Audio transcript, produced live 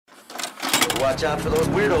Watch out for those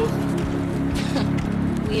weirdos.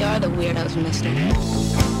 We are the weirdos, mister.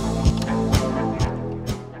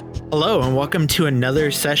 Hello, and welcome to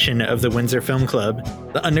another session of the Windsor Film Club,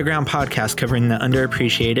 the underground podcast covering the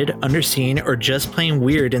underappreciated, underseen, or just plain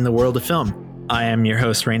weird in the world of film. I am your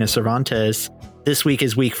host, Reina Cervantes. This week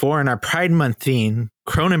is week 4 in our Pride Month theme,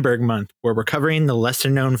 Cronenberg Month, where we're covering the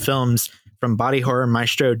lesser-known films from body horror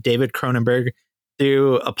maestro David Cronenberg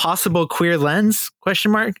through a possible queer lens, ?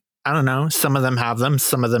 I don't know. Some of them have them,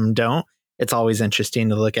 some of them don't. It's always interesting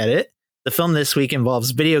to look at it. The film this week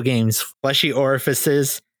involves video games, fleshy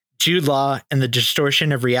orifices, Jude Law, and the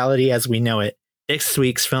distortion of reality as we know it. This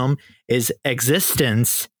week's film is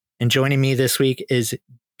eXistenZ, and joining me this week is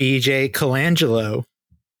BJ Colangelo.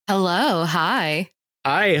 Hello, hi.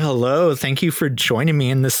 Hi, hello. Thank you for joining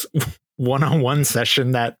me in this one-on-one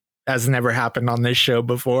session that has never happened on this show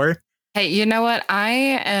before. Hey, you know what?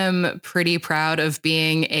 I am pretty proud of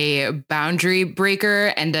being a boundary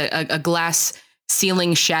breaker and a glass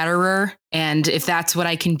ceiling shatterer. And if that's what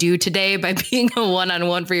I can do today by being a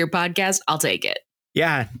one-on-one for your podcast, I'll take it.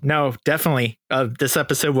 Yeah, no, definitely. This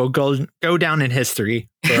episode will go down in history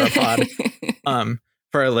for our pod.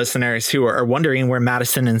 For our listeners who are wondering where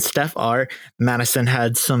Madison and Steph are, Madison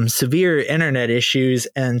had some severe internet issues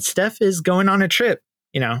and Steph is going on a trip.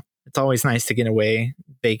 You know, it's always nice to get away,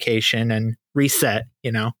 vacation and reset,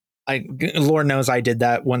 you know. Lord knows I did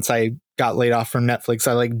that once I got laid off from Netflix.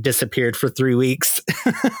 I disappeared for 3 weeks.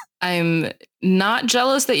 I'm not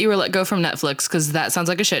jealous that you were let go from Netflix because that sounds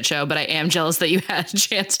like a shit show, but I am jealous that you had a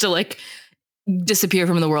chance to disappear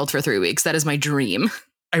from the world for 3 weeks. That is my dream.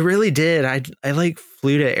 I really did. I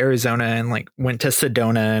flew to Arizona and went to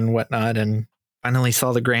Sedona and whatnot and finally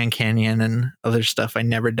saw the Grand Canyon and other stuff I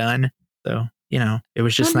never done. So, you know, it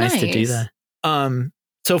was just nice to do that.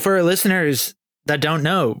 So for our listeners that don't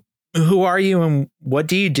know, who are you and what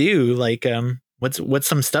do you do? What's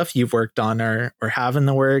some stuff you've worked on or have in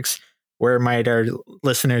the works? Where might our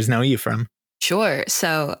listeners know you from? Sure.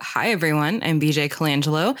 So, hi, everyone. I'm BJ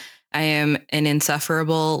Colangelo. I am an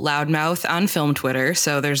insufferable loudmouth on film Twitter.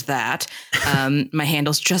 So there's that. My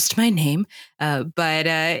handle's just my name. But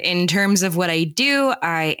in terms of what I do,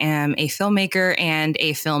 I am a filmmaker and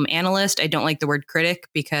a film analyst. I don't like the word critic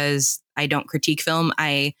because I don't critique film.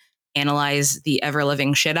 I analyze the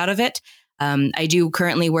ever-living shit out of it. I do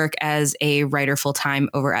currently work as a writer full-time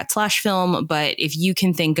over at Slash Film. But if you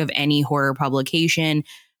can think of any horror publication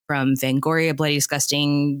from Fangoria, Bloody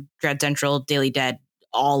Disgusting, Dread Central, Daily Dead,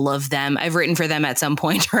 all of them, I've written for them at some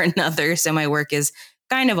point or another. So my work is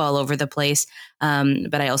kind of all over the place.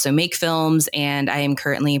 But I also make films and I am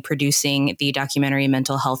currently producing the documentary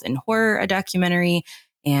Mental Health in Horror, a documentary.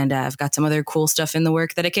 And I've got some other cool stuff in the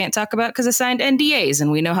work that I can't talk about because I signed NDAs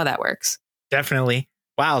and we know how that works. Definitely.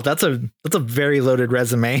 Wow, that's a very loaded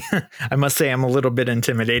resume. I must say I'm a little bbit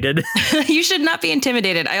intimidated. You should not be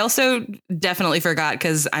intimidated. I also definitely forgot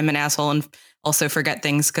because I'm an asshole and also forget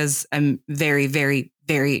things because I'm very, very,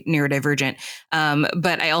 very neurodivergent.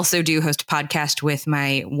 But I also do host a podcast with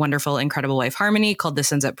my wonderful, incredible wife, Harmony, called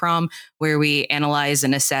This Ends at Prom, where we analyze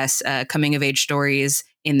and assess coming of age stories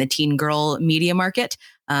in the teen girl media market,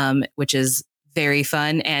 which is very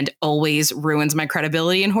fun and always ruins my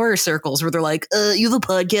credibility in horror circles where they're like, you have a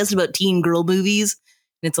podcast about teen girl movies.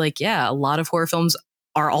 And it's like, yeah, a lot of horror films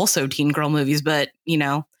are also teen girl movies, but you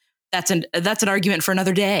know, that's an argument for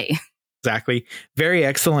another day. Exactly. Very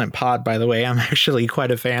excellent pod, by the way. I'm actually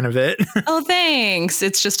quite a fan of it. Oh, thanks.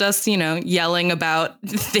 It's just us, you know, yelling about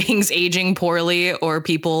things aging poorly or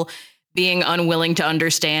people being unwilling to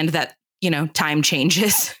understand that, you know, time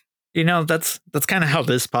changes. You know, that's kind of how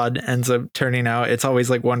this pod ends up turning out. It's always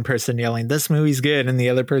one person yelling, this movie's good, and the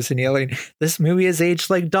other person yelling, this movie has aged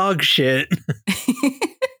like dog shit.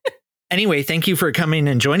 Anyway, thank you for coming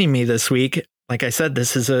and joining me this week. Like I said,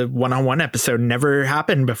 this is a one-on-one episode. Never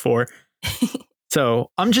happened before. So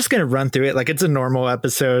I'm just going to run through it like it's a normal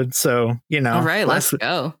episode. So, you know. All right, let's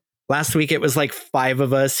go. Last week, it was 5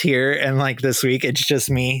 of us here. And this week, it's just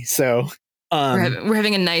me. So we're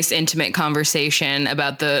having a nice, intimate conversation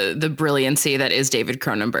about the brilliancy that is David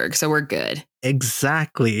Cronenberg. So we're good.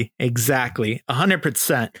 Exactly.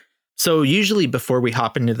 100%. So usually before we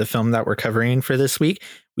hop into the film that we're covering for this week,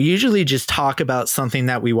 we usually just talk about something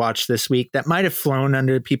that we watched this week that might have flown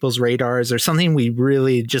under people's radars or something we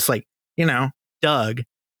really just dug.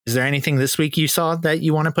 Is there anything this week you saw that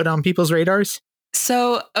you want to put on people's radars?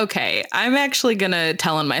 So, okay, I'm actually going to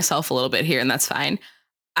tell on myself a little bit here, and that's fine.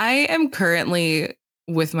 I am currently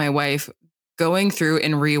with my wife going through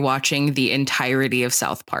and rewatching the entirety of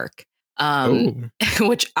South Park,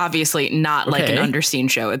 which obviously not like an underseen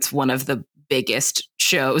show. It's one of the biggest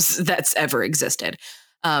shows that's ever existed.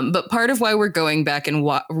 But part of why we're going back and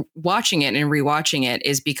watching it and rewatching it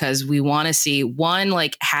is because we want to see, one,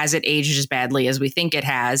 like, has it aged as badly as we think it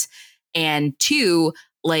has? And two,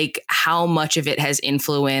 like, how much of it has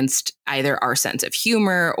influenced either our sense of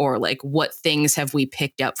humor or like what things have we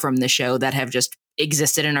picked up from the show that have just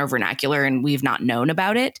existed in our vernacular and we've not known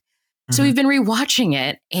about it. So we've been rewatching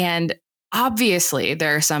it, and obviously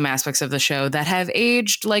there are some aspects of the show that have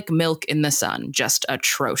aged like milk in the sun, just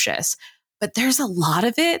atrocious. But there's a lot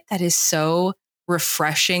of it that is so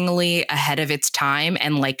refreshingly ahead of its time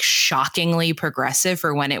and like shockingly progressive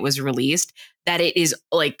for when it was released that it is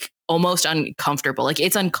like almost uncomfortable. Like,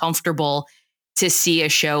 it's uncomfortable to see a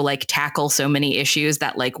show like tackle so many issues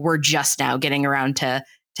that like we're just now getting around to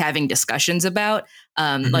having discussions about.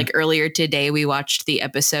 Like earlier today, we watched the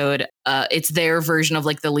episode. It's their version of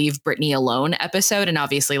like the Leave Britney Alone episode. And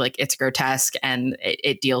obviously like it's grotesque and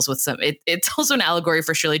it deals with it's also an allegory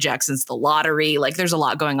for Shirley Jackson's The Lottery. Like, there's a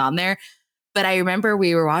lot going on there. But I remember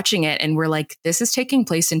we were watching it and we're like, this is taking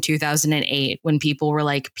place in 2008 when people were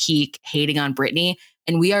like peak hating on Britney.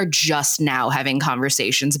 And we are just now having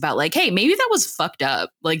conversations about like, hey, maybe that was fucked up.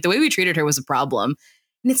 Like, the way we treated her was a problem.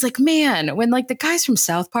 And it's like, man, when like the guys from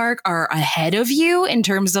South Park are ahead of you in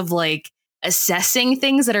terms of like assessing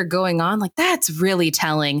things that are going on, like, that's really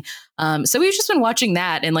telling. So we've just been watching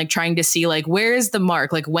that and like trying to see like, where is the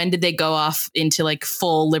mark? Like, when did they go off into like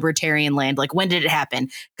full libertarian land? Like, when did it happen?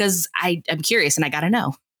 Because I'm curious and I got to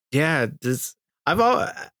know. Yeah,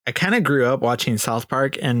 I kind of grew up watching South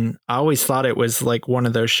Park, and I always thought it was like one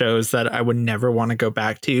of those shows that I would never want to go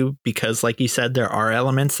back to because, like you said, there are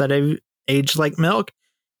elements that have aged like milk.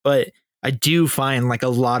 But I do find like a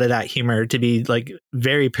lot of that humor to be like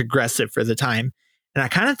very progressive for the time. And I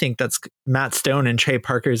kind of think that's Matt Stone and Trey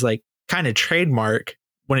Parker's like kind of trademark,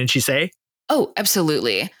 wouldn't you say? Oh,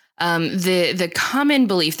 absolutely. The common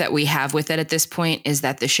belief that we have with it at this point is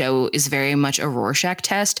that the show is very much a Rorschach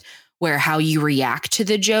test, where how you react to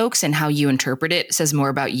the jokes and how you interpret it says more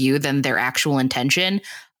about you than their actual intention.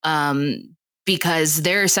 Because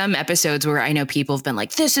there are some episodes where I know people have been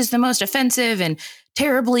like, this is the most offensive and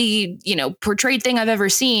terribly, portrayed thing I've ever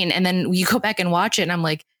seen. And then you go back and watch it and I'm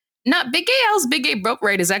like, not Big Gay Al's Big Gay Boat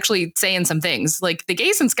Ride is actually saying some things. Like, the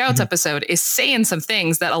Gays and Scouts episode is saying some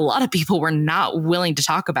things that a lot of people were not willing to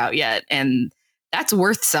talk about yet. And that's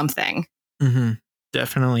worth something.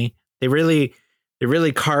 Definitely. They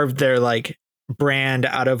really carved their like brand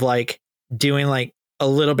out of like doing like a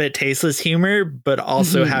little bit tasteless humor, but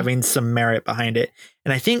also having some merit behind it.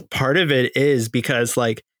 And I think part of it is because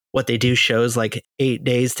like what they do shows like 8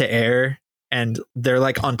 days to air, and they're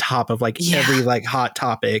like on top of like every like hot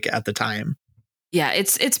topic at the time. Yeah,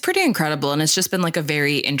 it's pretty incredible. And it's just been like a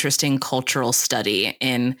very interesting cultural study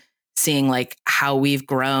in seeing like how we've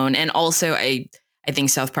grown. And also I think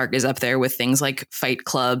South Park is up there with things like Fight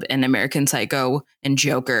Club and American Psycho and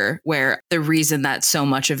Joker, where the reason that so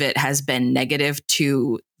much of it has been negative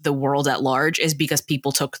to the world at large is because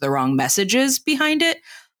people took the wrong messages behind it.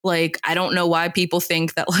 Like, I don't know why people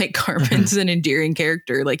think that like Cartman's an endearing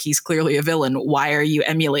character. Like, he's clearly a villain. Why are you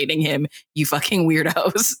emulating him, you fucking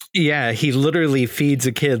weirdos? Yeah, he literally feeds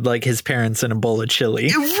a kid like his parents in a bowl of chili.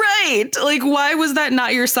 Right. Like, why was that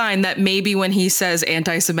not your sign that maybe when he says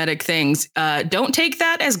anti-Semitic things, don't take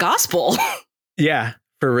that as gospel? Yeah,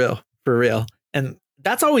 for real. And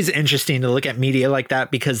that's always interesting to look at media like that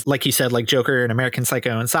because, like you said, like Joker and American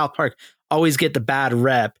Psycho and South Park always get the bad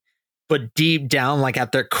rep. But deep down, like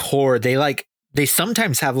at their core, they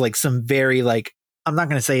sometimes have like some very like, I'm not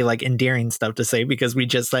going to say like endearing stuff to say because we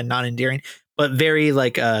just said not endearing, but very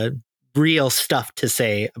like real stuff to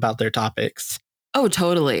say about their topics. Oh,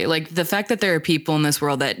 totally. Like, the fact that there are people in this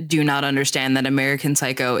world that do not understand that American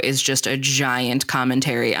Psycho is just a giant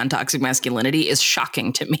commentary on toxic masculinity is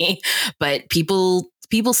shocking to me. But people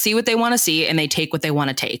see what they want to see and they take what they want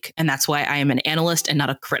to take. And that's why I am an analyst and not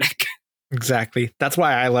a critic. Exactly. That's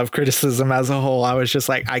why I love criticism as a whole. I was just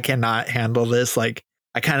like, I cannot handle this. Like,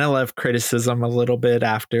 I kind of left criticism a little bit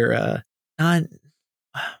after,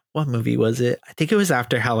 what movie was it? I think it was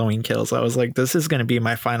after Halloween Kills. I was like, this is going to be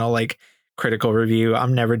my final, like, critical review.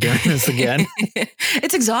 I'm never doing this again.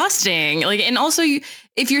 It's exhausting. Like, and also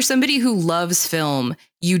if you're somebody who loves film,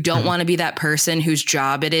 you don't want to be that person whose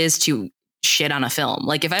job it is to shit on a film.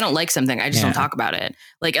 Like, if I don't like something, I just don't talk about it.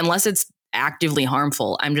 Like, unless it's actively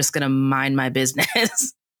harmful, I'm just going to mind my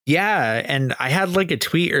business. Yeah. And I had like a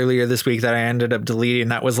tweet earlier this week that I ended up deleting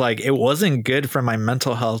that was like, it wasn't good for my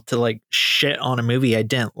mental health to like shit on a movie I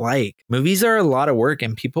didn't like. Movies are a lot of work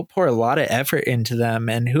and people pour a lot of effort into them.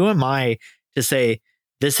 And who am I to say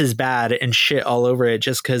this is bad and shit all over it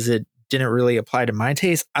just because it didn't really apply to my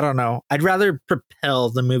taste? I don't know. I'd rather propel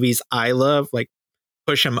the movies I love, like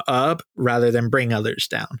push them up rather than bring others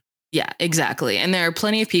down. Yeah, exactly. And there are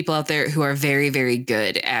plenty of people out there who are very, very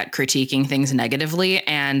good at critiquing things negatively.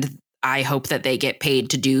 And I hope that they get paid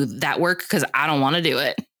to do that work because I don't want to do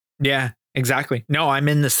it. Yeah, exactly. No, I'm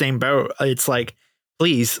in the same boat. It's like,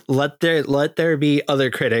 please let there be other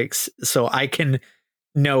critics so I can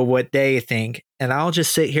know what they think. And I'll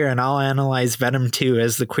just sit here and I'll analyze Venom 2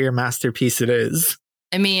 as the queer masterpiece it is.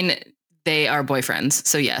 I mean, they are boyfriends.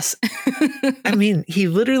 So yes. I mean, he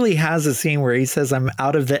literally has a scene where he says, I'm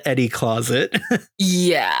out of the Eddie closet.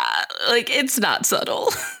 Yeah, like it's not subtle.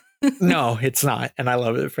 No, it's not. And I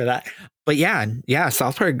love it for that. But yeah,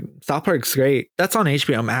 South Park's great. That's on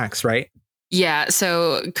HBO Max, right? Yeah,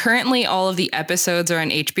 so currently all of the episodes are on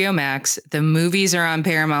HBO Max. The movies are on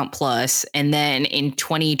Paramount Plus, and then in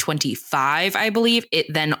 2025, I believe, it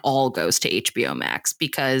then all goes to HBO Max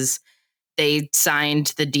because they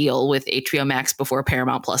signed the deal with HBO Max before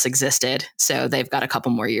Paramount Plus existed. So they've got a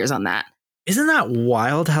couple more years on that. Isn't that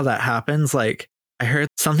wild how that happens? Like, I heard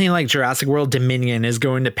something like Jurassic World Dominion is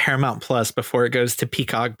going to Paramount Plus before it goes to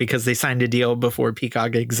Peacock because they signed a deal before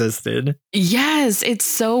Peacock existed. Yes, it's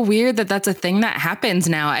so weird that that's a thing that happens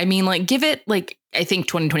now. I mean, like, give it like, I think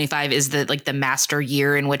 2025 is the master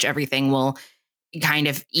year in which everything will kind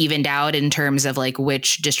of evened out in terms of like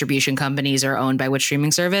which distribution companies are owned by which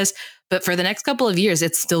streaming service. But for the next couple of years,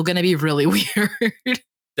 it's still going to be really weird.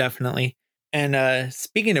 Definitely. And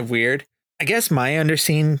speaking of weird, I guess my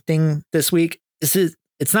underseen thing this week,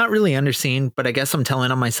 it's not really underseen, but I guess I'm telling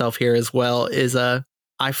on myself here as well, is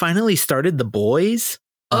I finally started The Boys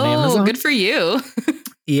on Amazon. Good for you.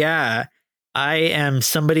 Yeah. I am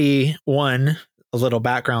somebody, a little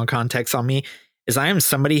background context on me is I am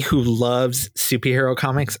somebody who loves superhero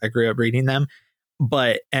comics. I grew up reading them,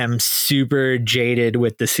 but am super jaded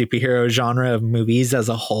with the superhero genre of movies as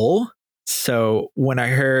a whole. So when I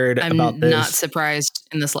heard about this, I'm not surprised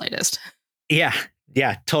in the slightest. Yeah,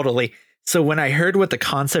 totally. So when I heard what the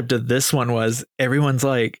concept of this one was, everyone's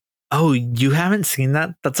like, oh, you haven't seen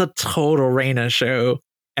that? That's a total Raina show.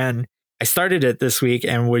 And I started it this week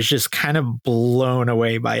and was just kind of blown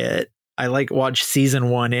away by it. I watched season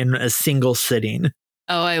 1 in a single sitting.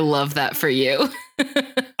 Oh, I love that for you.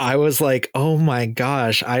 I was like, oh my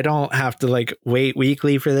gosh, I don't have to wait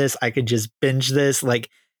weekly for this. I could just binge this,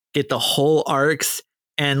 get the whole arcs.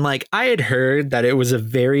 And I had heard that it was a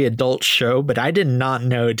very adult show, but I did not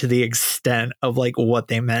know to the extent of what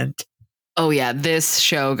they meant. Oh yeah, this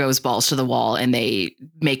show goes balls to the wall and they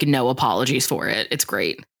make no apologies for it. It's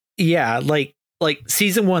great. Yeah, like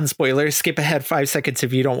season 1 spoilers, skip ahead 5 seconds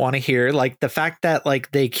if you don't want to hear. The fact that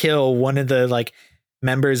they kill one of the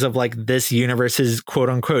members of this universe's quote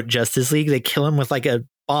unquote Justice League, they kill him with a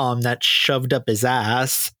bomb that's shoved up his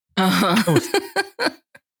ass. Uh-huh.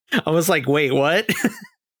 I was like, wait, what?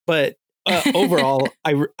 But overall,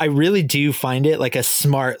 I really do find it a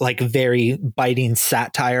smart, very biting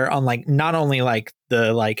satire on not only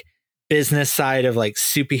the business side of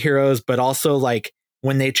superheroes, but also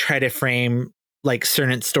when they try to frame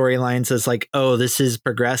certain storylines as oh, this is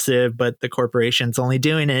progressive, but the corporation's only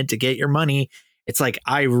doing it to get your money. It's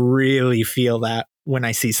I really feel that when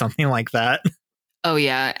I see something like that. Oh,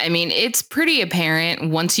 yeah. I mean, it's pretty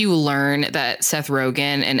apparent once you learn that Seth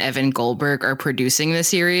Rogen and Evan Goldberg are producing the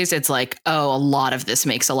series. It's oh, a lot of this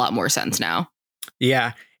makes a lot more sense now.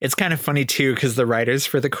 Yeah, it's kind of funny, too, because the writers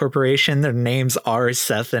for the corporation, their names are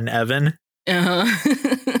Seth and Evan. Uh-huh.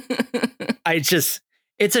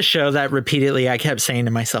 It's a show that repeatedly I kept saying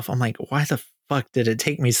to myself, I'm like, why the fuck did it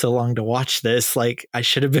take me so long to watch this? I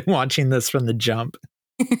should have been watching this from the jump.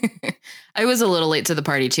 I was a little late to the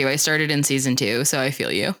party, too. I started in season 2, so I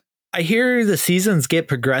feel you. I hear the seasons get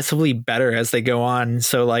progressively better as they go on.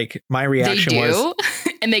 So my reaction was...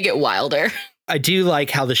 and they get wilder. I do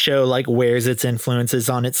like how the show wears its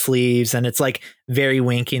influences on its sleeves, and it's very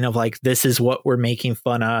winking of this is what we're making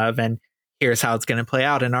fun of, and here's how it's going to play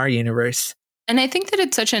out in our universe. And I think that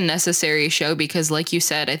it's such a necessary show because, like you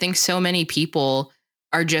said, I think so many people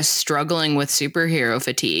are just struggling with superhero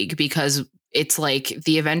fatigue because it's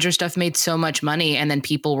the Avengers stuff made so much money. And then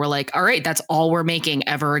people were like, all right, that's all we're making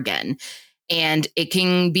ever again. And it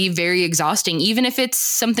can be very exhausting, even if it's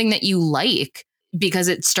something that you like, because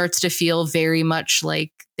it starts to feel very much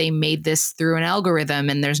like they made this through an algorithm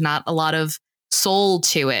and there's not a lot of soul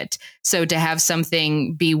to it. So to have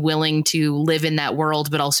something be willing to live in that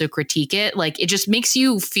world, but also critique it, it just makes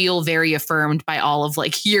you feel very affirmed by all of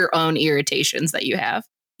your own irritations that you have.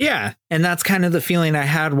 Yeah. And that's kind of the feeling I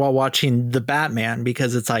had while watching The Batman,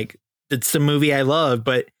 because it's a movie I love,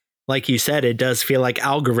 but like you said, it does feel like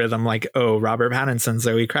algorithm, oh, Robert Pattinson,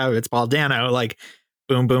 Zoe Kravitz, Paul Dano,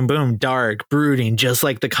 boom, boom, boom, dark, brooding, just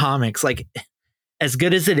like the comics. as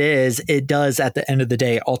good as it does at the end of the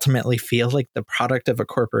day ultimately feel like the product of a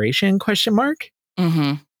corporation, question mark.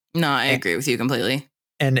 Mm-hmm. No, I agree with you completely.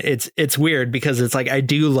 And it's weird because it's like, I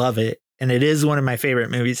do love it. And it is one of my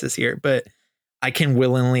favorite movies this year, but I can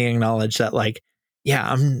willingly acknowledge that, like, yeah,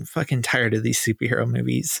 I'm fucking tired of these superhero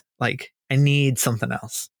movies. Like, I need something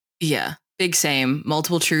else. Yeah. Big same.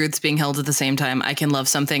 Multiple truths being held at the same time. I can love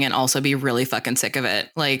something and also be really fucking sick of it.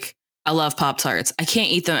 Like, I love Pop-Tarts. I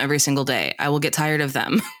can't eat them every single day. I will get tired of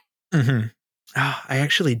them. Mm-hmm. Oh, I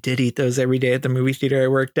actually did eat those every day at the movie theater I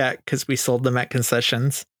worked at because we sold them at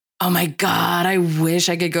concessions. Oh my God. I wish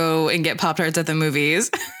I could go and get Pop-Tarts at the movies.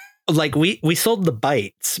 Like, we sold the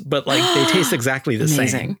bites, but like they taste exactly the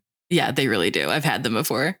same. Yeah, they really do. I've had them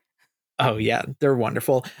before. Oh yeah, they're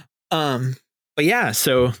wonderful. But yeah,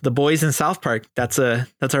 so The Boys in South Park, that's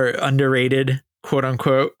our underrated quote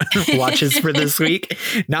unquote watches for this week.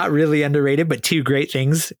 Not really underrated, but two great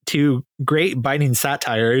things, two great biting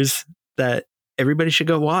satires that everybody should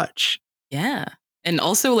go watch. Yeah. And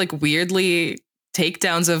also like weirdly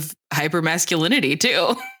takedowns of hypermasculinity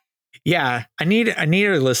too. Yeah, I need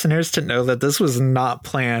our listeners to know that this was not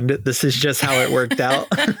planned. This is just how it worked out.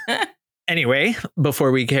 Anyway, before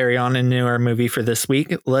we carry on into our movie for this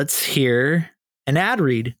week, let's hear an ad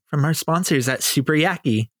read from our sponsors at Super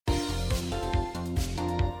Yaki.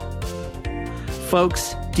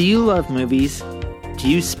 Folks, do you love movies? Do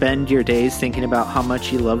you spend your days thinking about how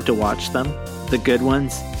much you love to watch them? The good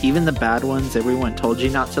ones, even the bad ones everyone told you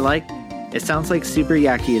not to like? It sounds like Super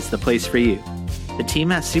Yaki is the place for you. The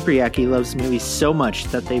team at Super Yaki loves movies so much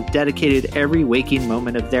that they've dedicated every waking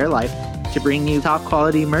moment of their life to bring you top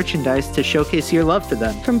quality merchandise to showcase your love for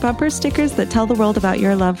them. From bumper stickers that tell the world about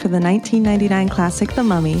your love for the 1999 classic The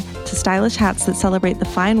Mummy, to stylish hats that celebrate the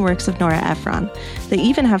fine works of Nora Ephron. They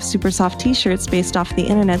even have super soft t-shirts based off the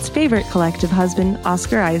internet's favorite collective husband,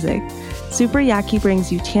 Oscar Isaac. Super Yaki brings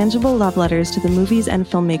you tangible love letters to the movies and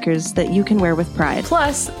filmmakers that you can wear with pride.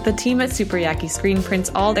 Plus, the team at Super Yaki screen prints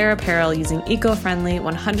all their apparel using eco-friendly,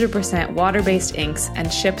 100% water-based inks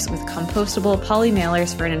and ships with compostable poly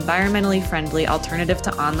mailers for an environmentally friendly alternative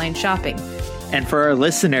to online shopping. And for our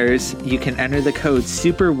listeners, you can enter the code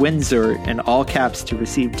SUPERWINDSOR in all caps to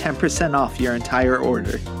receive 10% off your entire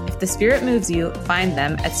order. If the spirit moves you, find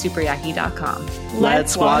them at superyaki.com.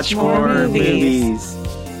 Let's watch more movies.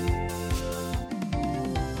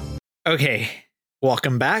 Okay,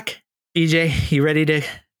 welcome back. BJ, you ready to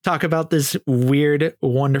talk about this weird,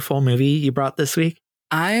 wonderful movie you brought this week?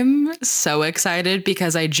 I'm so excited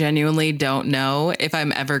because I genuinely don't know if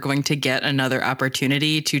I'm ever going to get another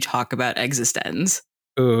opportunity to talk about eXistenZ.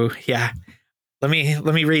 Ooh, yeah. Let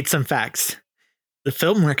me read some facts. The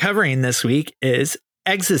film we're covering this week is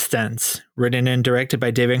eXistenZ, written and directed by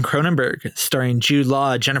David Cronenberg, starring Jude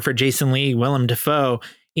Law, Jennifer Jason Leigh, Willem Dafoe,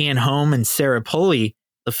 Ian Holm, and Sarah Polley.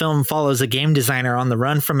 The film follows a game designer on the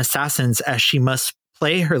run from assassins as she must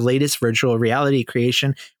play her latest virtual reality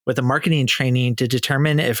creation with a marketing training to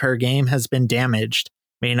determine if her game has been damaged.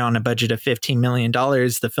 Made on a budget of $15 million,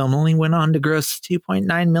 the film only went on to gross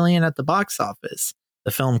 $2.9 million at the box office.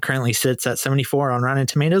 The film currently sits at 74 on Rotten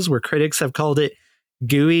Tomatoes, where critics have called it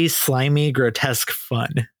gooey, slimy, grotesque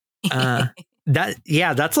fun.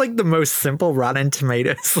 That's like the most simple Rotten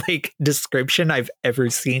Tomatoes like description I've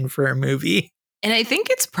ever seen for a movie. And I think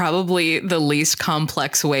it's probably the least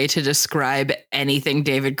complex way to describe anything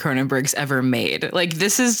David Cronenberg's ever made. Like,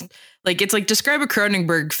 this is like, it's like describe a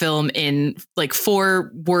Cronenberg film in like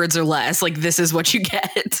 4 words or less. Like, this is what you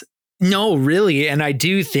get. No, really. And I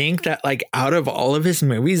do think that like out of all of his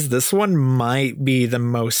movies, this one might be the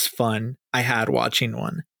most fun I had watching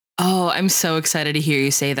one. Oh, I'm so excited to hear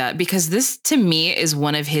you say that, because this to me is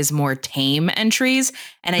one of his more tame entries.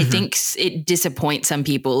 And I think it disappoints some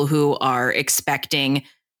people who are expecting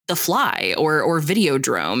The Fly or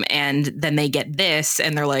Videodrome. And then they get this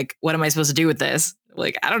and they're like, what am I supposed to do with this?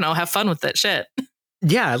 Like, I don't know. Have fun with that shit.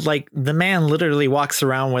 Yeah, like the man literally walks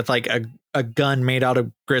around with like a gun made out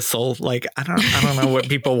of gristle. Like, I don't know what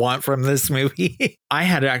people want from this movie. I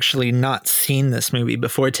had actually not seen this movie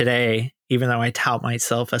before today, even though I tout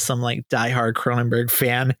myself as some like diehard Cronenberg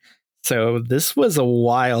fan. So this was a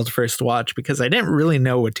wild first watch because I didn't really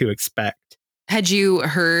know what to expect. Had you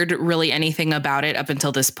heard really anything about it up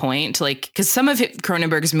until this point? Like, because some of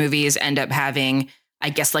Cronenberg's movies end up having,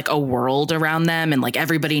 I guess, like a world around them. And like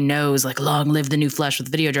everybody knows, like, long live the new flesh with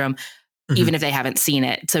Videodrome, even if they haven't seen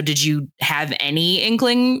it. So did you have any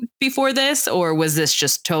inkling before this, or was this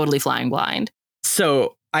just totally flying blind?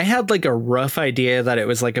 So I had like a rough idea that it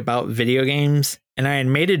was like about video games. And I had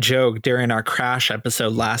made a joke during our Crash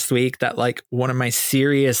episode last week that like one of my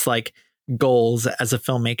serious like goals as a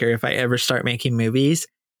filmmaker, if I ever start making movies,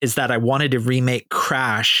 is that I wanted to remake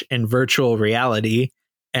Crash in virtual reality.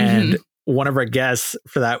 And one of our guests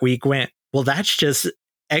for that week went, well, that's just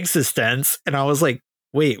eXistenZ. And I was like,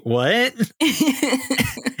 wait, what?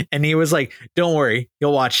 And he was like, don't worry,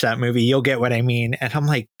 you'll watch that movie. You'll get what I mean. And I'm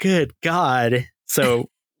like, good God. So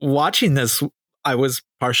watching this, I was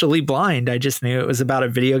partially blind. I just knew it was about a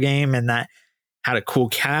video game and that had a cool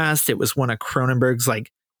cast. It was one of Cronenberg's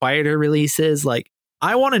like quieter releases. Like,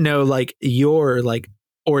 I want to know like your like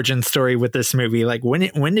origin story with this movie. Like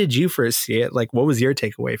when did you first see it? Like, what was your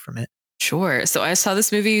takeaway from it? Sure. So I saw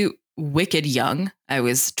this movie wicked young. I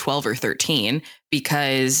was 12 or 13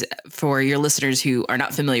 because for your listeners who are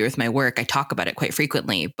not familiar with my work, I talk about it quite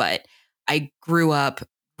frequently, but I grew up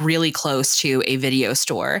really close to a video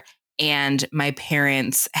store and my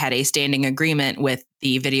parents had a standing agreement with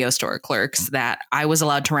the video store clerks that I was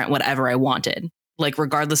allowed to rent whatever I wanted, like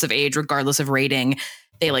regardless of age, regardless of rating.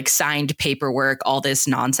 They like signed paperwork, all this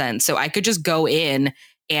nonsense. So I could just go in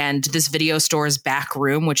and this video store's back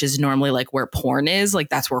room, which is normally like where porn is, like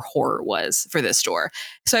that's where horror was for this store.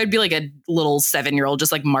 So I'd be like a little 7-year-old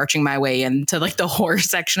just like marching my way into like the horror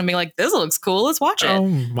section and being like, this looks cool. Let's watch it. Oh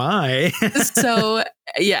my. So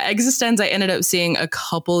yeah, eXistenZ I ended up seeing a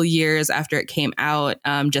couple years after it came out,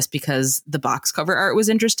 just because the box cover art was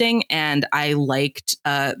interesting. And I liked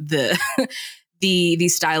the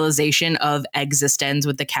stylization of eXistenZ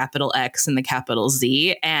with the capital X and the capital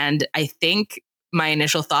Z. And I think my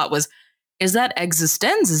initial thought was, is that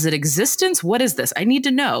eXistenZ? Is it existence? What is this? I need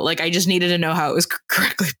to know. Like, I just needed to know how it was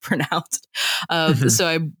correctly pronounced. So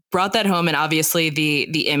I brought that home. And obviously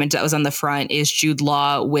the image that was on the front is Jude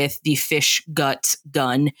Law with the fish gut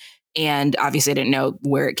gun. And obviously I didn't know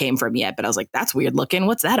where it came from yet, but I was like, that's weird looking.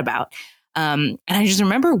 What's that about? And I just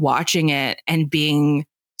remember watching it and being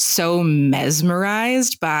so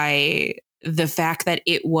mesmerized by the fact that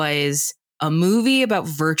it was a movie about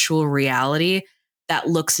virtual reality that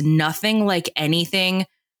looks nothing like anything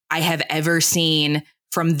I have ever seen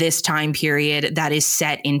from this time period that is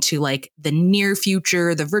set into like the near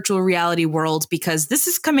future, the virtual reality world, because this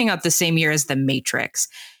is coming out the same year as The Matrix.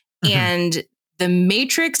 And The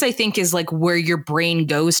Matrix, I think, is like where your brain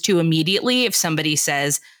goes to immediately if somebody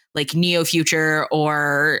says like neo future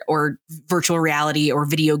or virtual reality or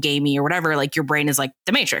video gaming or whatever. Like your brain is like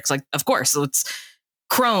The Matrix, like, of course. So it's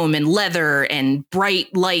chrome and leather and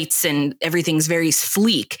bright lights and everything's very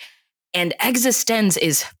sleek. And eXistenZ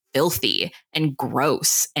is filthy and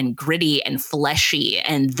gross and gritty and fleshy.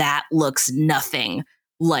 And that looks nothing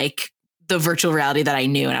like the virtual reality that I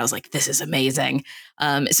knew. And I was like, this is amazing.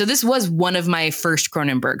 So this was one of my first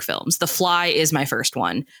Cronenberg films. The Fly is my first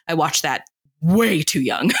one. I watched that way too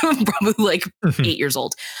young, probably like 8 years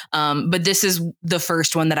old. But this is the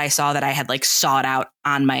first one that I saw that I had like sought out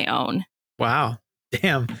on my own. Wow.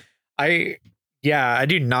 Damn. I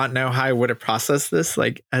do not know how I would have processed this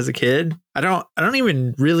like as a kid. I don't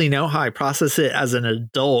even really know how I process it as an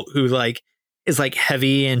adult who like is like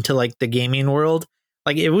heavy into like the gaming world.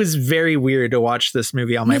 Like it was very weird to watch this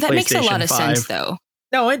movie on my PlayStation 5. That makes a lot of sense though.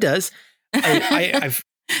 No, it does. I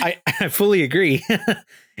fully agree.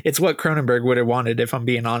 It's what Cronenberg would have wanted, if I'm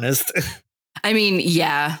being honest. I mean,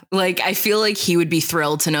 yeah, like I feel like he would be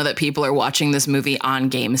thrilled to know that people are watching this movie on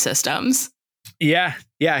game systems. Yeah,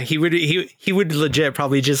 he would legit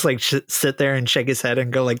probably just like sit there and shake his head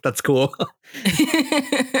and go like, that's cool.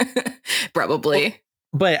 Probably.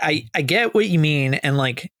 But I get what you mean. And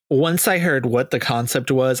like once I heard what the concept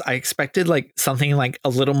was, I expected like something like a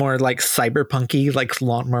little more like cyberpunky, like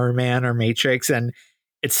Lawnmower Man or Matrix. And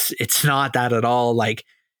it's not that at all. Like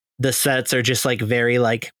the sets are just like very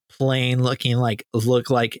like plain looking, like look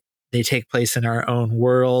like they take place in our own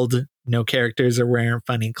world. No characters are wearing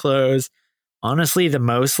funny clothes. Honestly, the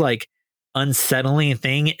most like unsettling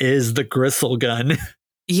thing is the gristle gun.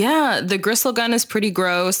 Yeah, the gristle gun is pretty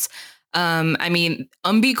gross. I mean,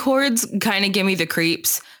 umbicords kind of give me the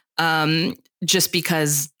creeps, just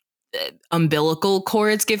because umbilical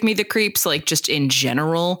cords give me the creeps, like just in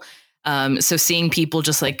general. So seeing people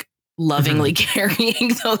just like lovingly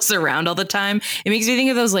carrying those around all the time, it makes me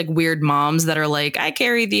think of those like weird moms that are like, I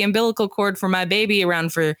carry the umbilical cord for my baby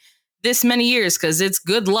around for this many years because it's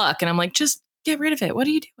good luck. And I'm like, just get rid of it. What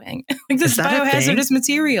are you doing? Like this biohazardous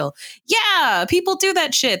material. Yeah, people do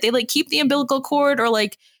that shit. They like keep the umbilical cord, or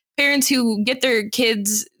like parents who get their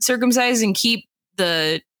kids circumcised and keep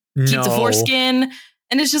the foreskin.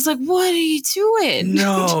 And it's just like, what are you doing?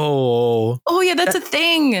 No. Oh yeah, that's a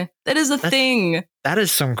thing. That is a thing. That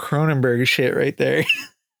is some Cronenberg shit right there.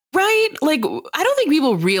 Right? Like, I don't think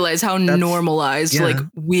people realize how normalized like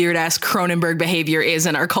weird ass Cronenberg behavior is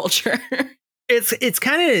in our culture. It's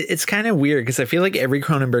kind of weird because I feel like every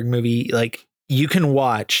Cronenberg movie like you can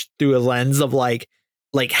watch through a lens of like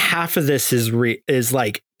half of this is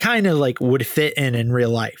like kind of like would fit in real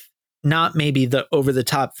life. Not maybe the over the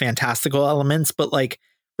top fantastical elements, but like,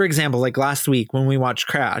 for example, like last week when we watched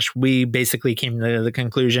Crash, we basically came to the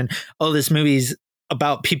conclusion, oh, this movie's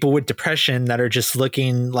about people with depression that are just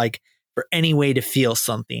looking like for any way to feel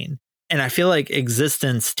something. And I feel like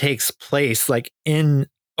eXistenZ takes place like in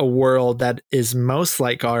a world that is most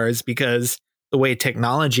like ours because the way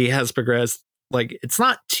technology has progressed, like it's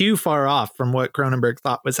not too far off from what Cronenberg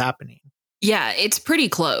thought was happening. Yeah, it's pretty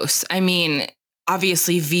close. I mean,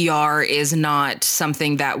 obviously VR is not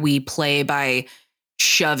something that we play by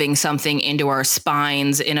shoving something into our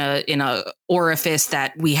spines in a orifice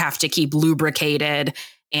that we have to keep lubricated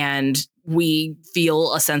and we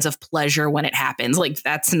feel a sense of pleasure when it happens. Like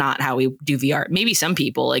that's not how we do VR. Maybe some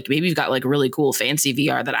people, like maybe you've got like really cool fancy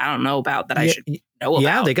VR that I don't know about that I should know about.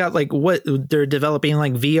 Yeah, they got like what they're developing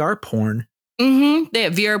like VR porn. Mm-hmm. They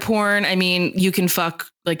have VR porn. I mean, you can fuck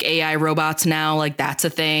like AI robots now. Like that's a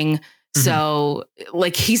thing. Mm-hmm. So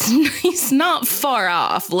like he's not far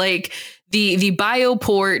off. Like the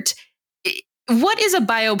bioport. What is a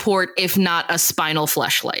bioport if not a spinal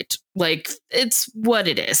fleshlight? Like it's what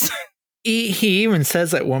it is. He even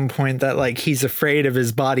says at one point that like he's afraid of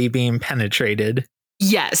his body being penetrated.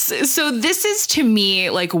 Yes. So this is to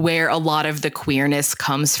me like where a lot of the queerness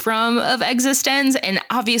comes from of eXistenZ. And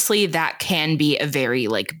obviously that can be a very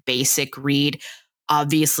like basic read.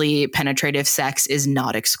 Obviously penetrative sex is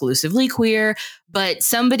not exclusively queer, but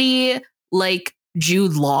somebody like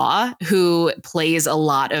Jude Law, who plays a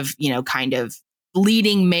lot of, you know, kind of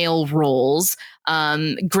leading male roles.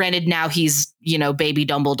 Granted now he's, you know, baby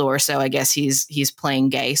Dumbledore. So I guess he's playing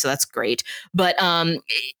gay. So that's great. But,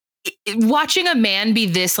 watching a man be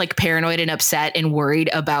this like paranoid and upset and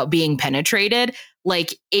worried about being penetrated,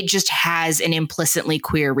 like it just has an implicitly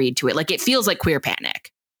queer read to it. Like it feels like queer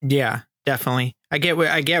panic. Yeah, definitely. I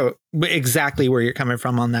get exactly where you're coming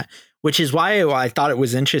from on that, which is why I thought it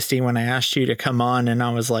was interesting when I asked you to come on and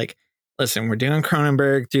I was like, listen, we're doing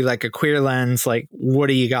Cronenberg through like a queer lens. Like, what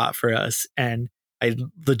do you got for us? And I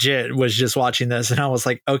legit was just watching this and I was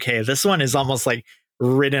like, okay, this one is almost like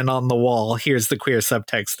written on the wall. Here's the queer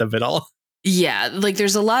subtext of it all. Yeah, like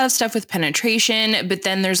there's a lot of stuff with penetration, but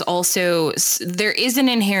then there is an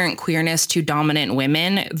inherent queerness to dominant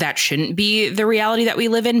women that shouldn't be the reality that we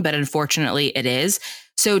live in, but unfortunately it is.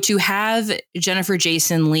 So to have Jennifer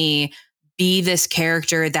Jason Leigh be this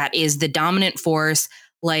character that is the dominant force,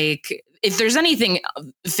 like if there's anything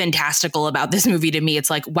fantastical about this movie to me,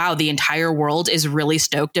 it's like, wow, the entire world is really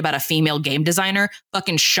stoked about a female game designer.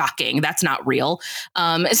 Fucking shocking. That's not real.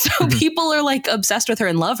 People are like obsessed with her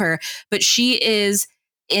and love her, but she is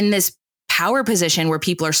in this power position where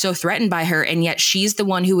people are so threatened by her. And yet she's the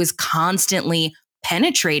one who is constantly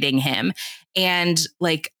penetrating him. And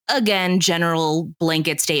like, again, general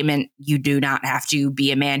blanket statement, you do not have to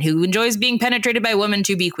be a man who enjoys being penetrated by a woman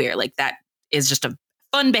to be queer. Like that is just a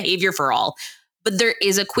fun behavior for all, but there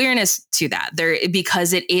is a queerness to that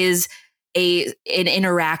because it is an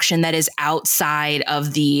interaction that is outside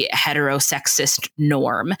of the heterosexist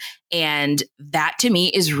norm. And that to me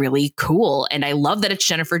is really cool. And I love that it's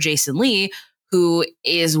Jennifer Jason Leigh, who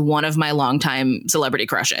is one of my longtime celebrity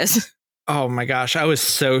crushes. Oh my gosh. I was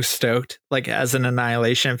so stoked, like as an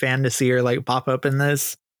Annihilation fan, to see her like pop up in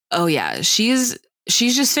this. Oh yeah. She's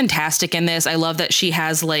just fantastic in this. I love that she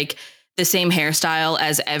has like the same hairstyle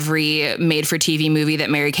as every made-for-TV movie that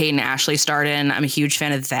Mary-Kate and Ashley starred in. I'm a huge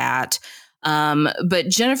fan of that. But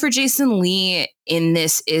Jennifer Jason Leigh in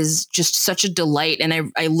this is just such a delight.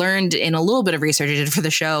 And I learned in a little bit of research I did for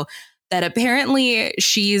the show that apparently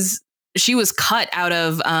she was cut out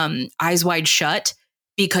of Eyes Wide Shut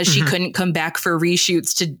because she couldn't come back for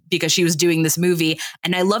reshoots because she was doing this movie.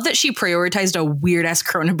 And I love that she prioritized a weird-ass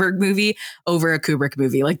Cronenberg movie over a Kubrick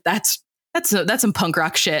movie. Like that's some punk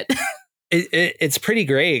rock shit. It's pretty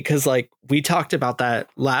great because like we talked about that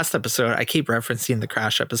last episode. I keep referencing the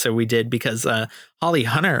Crash episode we did because Holly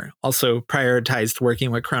Hunter also prioritized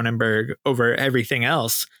working with Cronenberg over everything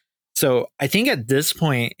else. So I think at this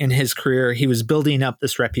point in his career, he was building up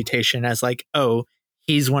this reputation as like, oh,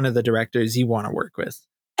 he's one of the directors you want to work with.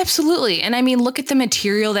 Absolutely. And I mean, look at the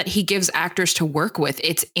material that he gives actors to work with.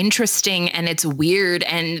 It's interesting and it's weird,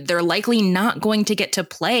 and they're likely not going to get to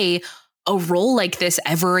play a role like this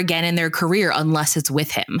ever again in their career unless it's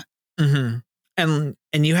with him. Mm-hmm.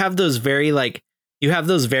 And you have those very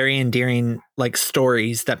endearing like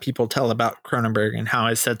stories that people tell about Cronenberg and how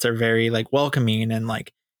his sets are very like welcoming and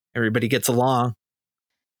like everybody gets along.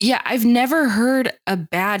 Yeah, I've never heard a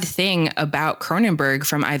bad thing about Cronenberg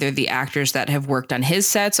from either the actors that have worked on his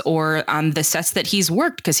sets or on the sets that he's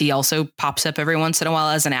worked, because he also pops up every once in a while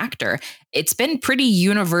as an actor. It's been pretty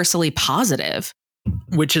universally positive.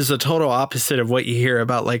 Which is the total opposite of what you hear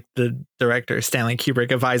about like the director Stanley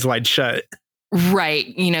Kubrick of Eyes Wide Shut. Right.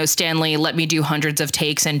 You know, Stanley, let me do hundreds of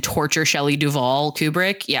takes and torture Shelley Duvall.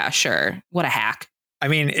 Kubrick. Yeah, sure. What a hack. I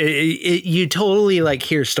mean, you totally like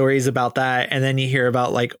hear stories about that. And then you hear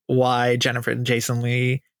about like why Jennifer and Jason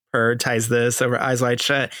Leigh prioritize this over Eyes Wide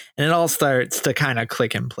Shut. And it all starts to kind of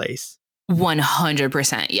click in place.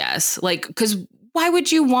 100%. Yes. Like, because why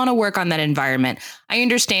would you want to work on that environment? I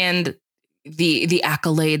understand the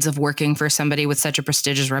accolades of working for somebody with such a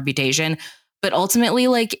prestigious reputation, but ultimately,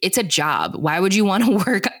 like, it's a job. Why would you want to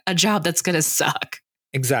work a job that's going to suck?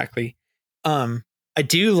 Exactly. I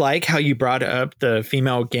do like how you brought up the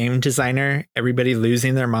female game designer, everybody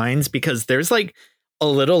losing their minds, because there's like a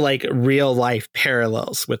little like real life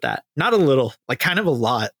parallels with that. Not a little, like kind of a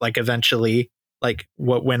lot, like eventually like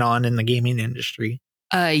what went on in the gaming industry.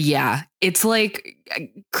 Yeah, it's like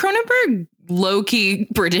Cronenberg low-key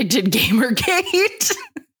predicted Gamergate.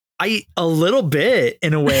 A little bit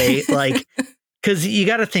in a way, like, because you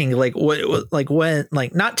got to think like when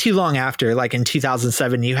not too long after, like in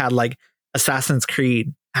 2007, you had like Assassin's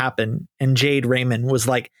Creed happen, and Jade Raymond was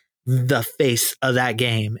like the face of that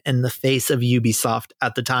game and the face of Ubisoft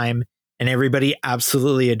at the time, and everybody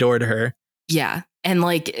absolutely adored her. Yeah, and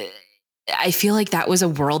like I feel like that was a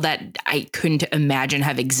world that I couldn't imagine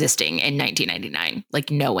have existing in 1999.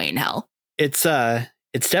 Like, no way in hell. It's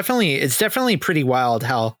definitely pretty wild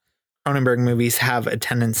how Cronenberg movies have a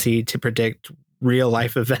tendency to predict real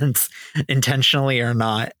life events intentionally or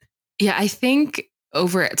not. Yeah, I think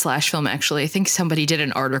over at Slash Film, actually, I think somebody did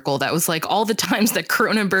an article that was like all the times that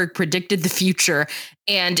Cronenberg predicted the future.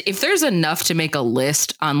 And if there's enough to make a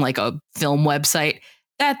list on like a film website,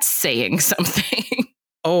 that's saying something.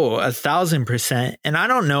 Oh, 1,000%. And I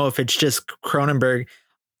don't know if it's just Cronenberg.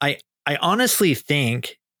 I honestly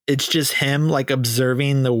think it's just him like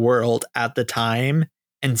observing the world at the time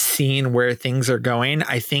and seeing where things are going.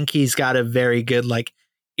 I think he's got a very good like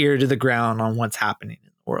ear to the ground on what's happening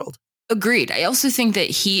in the world. Agreed. I also think that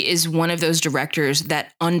he is one of those directors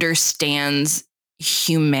that understands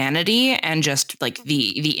humanity and just like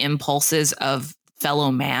the impulses of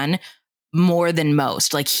fellow man more than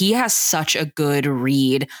most. Like, he has such a good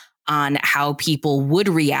read on how people would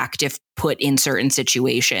react if put in certain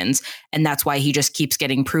situations. And that's why he just keeps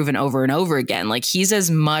getting proven over and over again. Like, he's as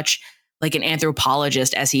much like an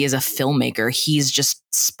anthropologist as he is a filmmaker. He's just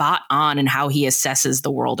spot on in how he assesses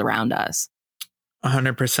the world around us.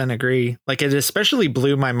 100% agree. Like, it especially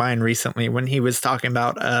blew my mind recently when he was talking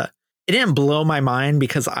about, it didn't blow my mind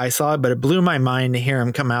because I saw it, but it blew my mind to hear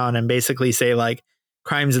him come out and basically say like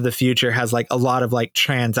Crimes of the Future has like a lot of like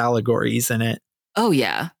trans allegories in it. Oh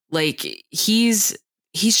yeah. Like, he's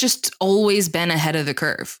just always been ahead of the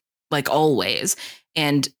curve, like always.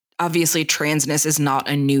 And obviously transness is not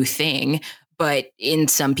a new thing, but in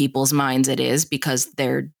some people's minds it is because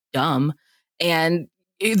they're dumb. And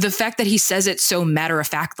the fact that he says it so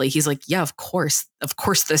matter-of-factly, he's like, yeah, of course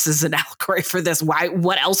this is an allegory for this. Why?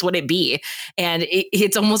 What else would it be? And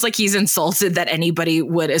it's almost like he's insulted that anybody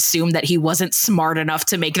would assume that he wasn't smart enough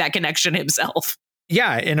to make that connection himself.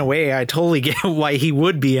 Yeah, in a way, I totally get why he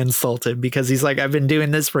would be insulted, because he's like, I've been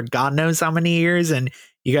doing this for God knows how many years, and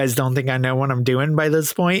you guys don't think I know what I'm doing by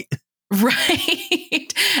this point?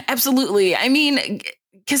 Right. Absolutely. I mean,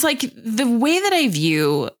 because like the way that I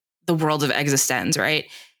view the world of eXistenZ, right,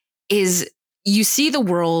 is you see the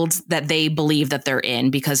world that they believe that they're in,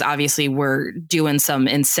 because obviously we're doing some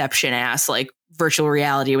Inception ass like virtual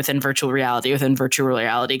reality within virtual reality within virtual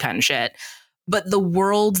reality kind of shit. But the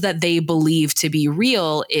world that they believe to be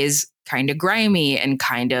real is kind of grimy and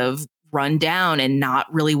kind of run down and not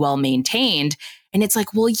really well maintained. And it's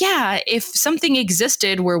like, well, yeah, if something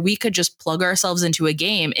existed where we could just plug ourselves into a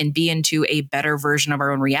game and be into a better version of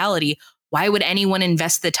our own reality, why would anyone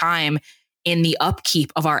invest the time in the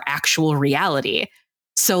upkeep of our actual reality?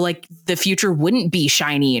 So like the future wouldn't be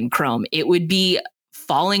shiny and chrome. It would be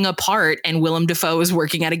falling apart and Willem Dafoe is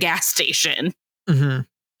working at a gas station. Mm-hmm.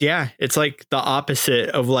 Yeah, it's like the opposite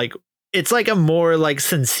of like, it's like a more like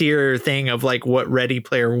sincere thing of like what Ready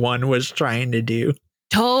Player One was trying to do.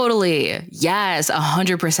 Totally. Yes.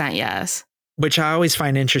 100% yes. Which I always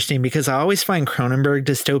find interesting, because I always find Cronenberg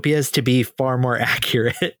dystopias to be far more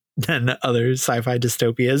accurate than other sci-fi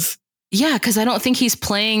dystopias. Yeah, because I don't think he's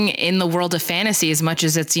playing in the world of fantasy as much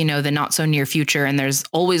as it's, you know, the not so near future. And there's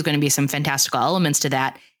always going to be some fantastical elements to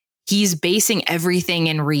that. He's basing everything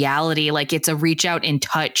in reality. Like, it's a reach out and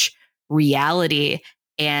touch reality.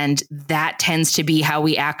 And that tends to be how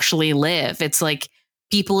we actually live. It's like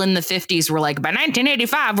people in the 50s were like, by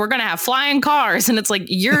 1985, we're going to have flying cars. And it's like,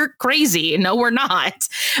 you're crazy. No, we're not.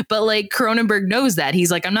 But like Cronenberg knows that.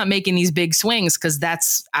 He's like, I'm not making these big swings because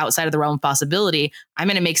that's outside of the realm of possibility. I'm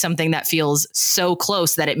going to make something that feels so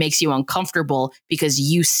close that it makes you uncomfortable because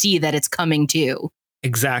you see that it's coming too.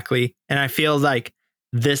 Exactly. And I feel like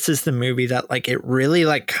this is the movie that like it really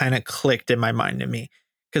like kind of clicked in my mind to me.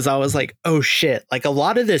 Because I was like, oh shit, like a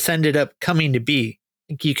lot of this ended up coming to be.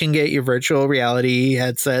 Like you can get your virtual reality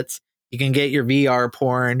headsets, you can get your VR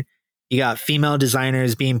porn, you got female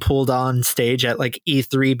designers being pulled on stage at like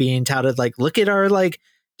E3 being touted like, look at our like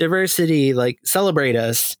diversity, like celebrate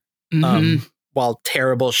us. While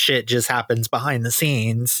terrible shit just happens behind the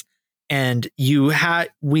scenes. And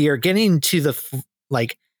we are getting to the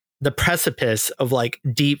like the precipice of like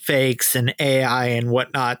deep fakes and AI and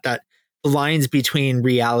whatnot, that the lines between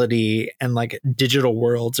reality and like digital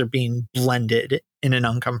worlds are being blended in an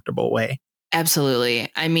uncomfortable way. Absolutely.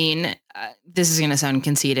 I mean, this is going to sound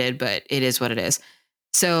conceited, but it is what it is.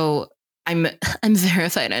 So I'm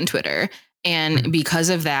verified on Twitter. And because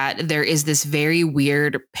of that, there is this very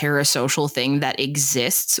weird parasocial thing that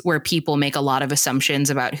exists where people make a lot of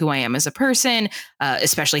assumptions about who I am as a person,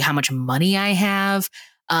 especially how much money I have,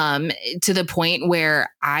 to the point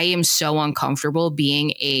where I am so uncomfortable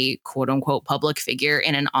being a quote unquote public figure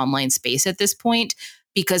in an online space at this point,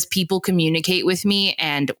 because people communicate with me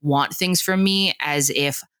and want things from me as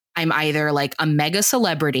if I'm either like a mega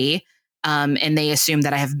celebrity, and they assume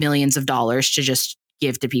that I have millions of dollars to just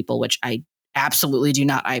give to people, which I absolutely do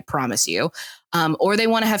not, I promise you. Or they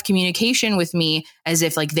want to have communication with me as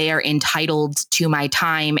if like they are entitled to my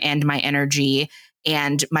time and my energy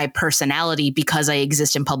and my personality because I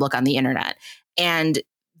exist in public on the internet. And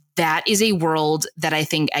that is a world that I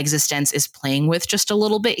think eXistenZ is playing with just a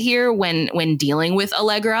little bit here when dealing with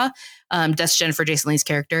Allegra, that's Jennifer Jason Leigh's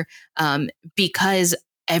character, because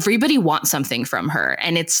everybody wants something from her.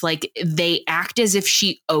 And it's like they act as if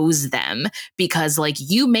she owes them because like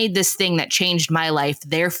you made this thing that changed my life.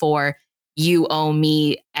 Therefore, you owe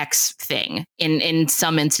me X thing. In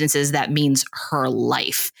some instances, that means her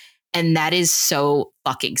life. And that is so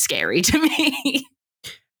fucking scary to me.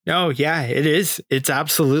 No, yeah, it is. It's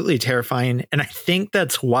absolutely terrifying. And I think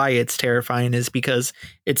that's why it's terrifying, is because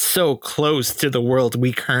it's so close to the world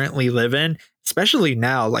we currently live in, especially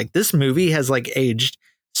now. Like this movie has like aged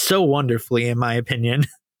so wonderfully, in my opinion.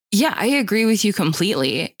 Yeah, I agree with you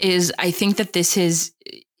completely. I think that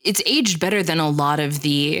it's aged better than a lot of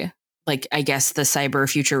the, like, I guess the cyber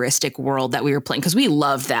futuristic world that we were playing, because we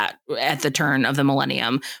loved that at the turn of the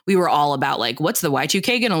millennium. We were all about like, what's the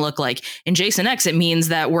Y2K going to look like? In Jason X, it means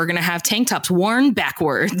that we're going to have tank tops worn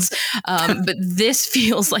backwards. But this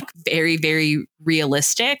feels like very, very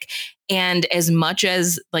realistic. And as much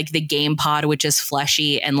as like the game pod, which is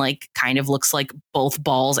fleshy and like kind of looks like both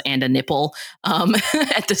balls and a nipple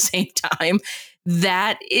at the same time,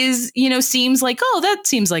 that is, seems like, oh, that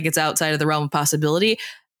seems like it's outside of the realm of possibility.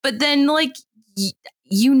 But then like,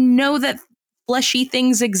 that fleshy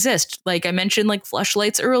things exist. Like I mentioned, like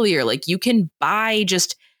fleshlights earlier, like you can buy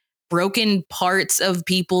just broken parts of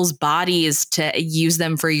people's bodies to use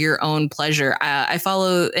them for your own pleasure. I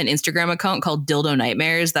follow an Instagram account called Dildo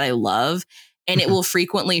Nightmares that I love, and it will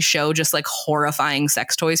frequently show just like horrifying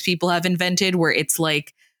sex toys people have invented where it's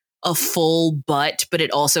like a full butt, but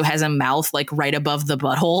it also has a mouth like right above the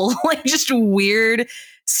butthole, like just weird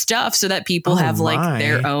stuff so that people have like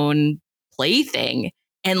their own plaything.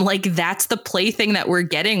 And like, that's the plaything that we're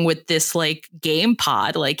getting with this like game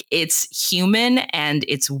pod. Like it's human and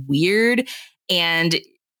it's weird, and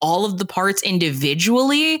all of the parts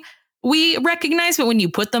individually we recognize, but when you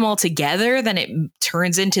put them all together, then it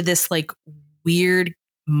turns into this like weird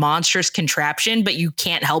monstrous contraption, but you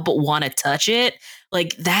can't help but want to touch it.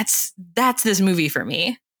 Like that's this movie for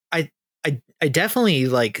me. I definitely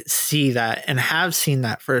like see that and have seen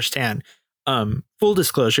that firsthand. Full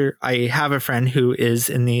disclosure, I have a friend who is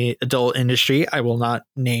in the adult industry. I will not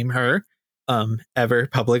name her ever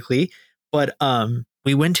publicly, but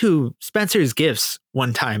we went to Spencer's Gifts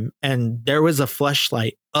one time and there was a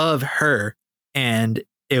fleshlight of her, and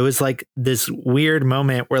it was like this weird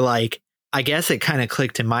moment where like I guess it kind of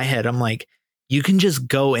clicked in my head. I'm like, you can just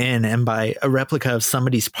go in and buy a replica of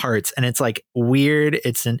somebody's parts, and it's like weird.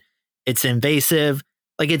 It's invasive.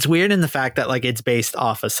 Like it's weird in the fact that like it's based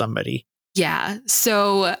off of somebody. Yeah.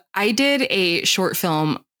 So I did a short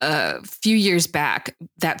film a few years back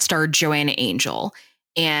that starred Joanna Angel.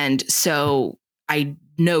 And so I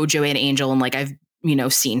know Joanna Angel, and like I've,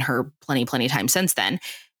 seen her plenty of times since then.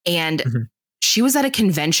 And she was at a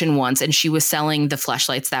convention once and she was selling the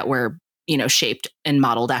fleshlights that were, shaped and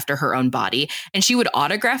modeled after her own body. And she would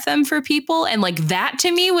autograph them for people. And like that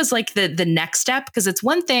to me was like the next step, because it's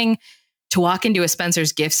one thing to walk into a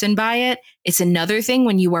Spencer's Gifts and buy it. It's another thing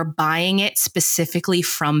when you are buying it specifically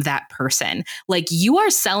from that person. Like you are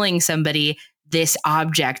selling somebody this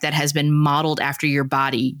object that has been modeled after your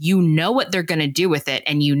body. You know what they're going to do with it,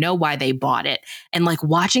 and you know why they bought it. And like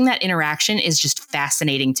watching that interaction is just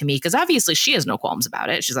fascinating to me, because obviously she has no qualms about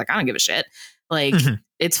it. She's like, I don't give a shit. Like,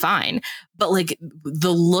 it's fine. But like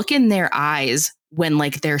the look in their eyes when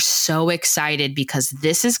like they're so excited because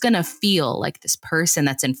this is going to feel like this person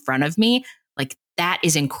that's in front of me, like that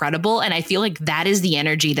is incredible. And I feel like that is the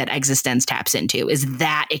energy that eXistenZ taps into, is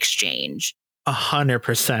that exchange.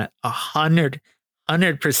 100%,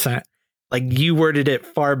 100%. Like you worded it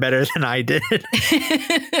far better than I did.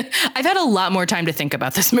 I've had a lot more time to think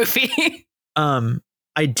about this movie.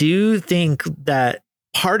 I do think that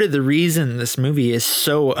part of the reason this movie is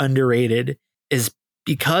so underrated is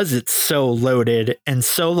because it's so loaded and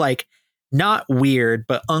so like not weird,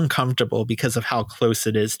 but uncomfortable because of how close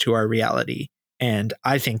it is to our reality. And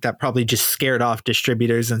I think that probably just scared off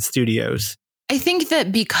distributors and studios. I think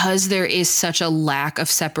that because there is such a lack of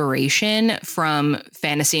separation from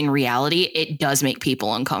fantasy and reality, it does make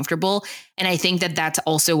people uncomfortable. And I think that that's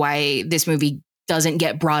also why this movie doesn't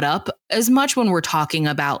get brought up as much when we're talking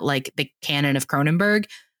about like the canon of Cronenberg,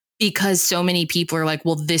 because so many people are like,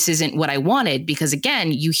 well, this isn't what I wanted. Because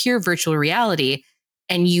again, you hear virtual reality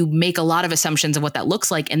and you make a lot of assumptions of what that looks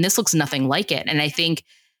like. And this looks nothing like it. And I think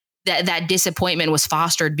that disappointment was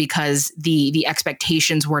fostered because the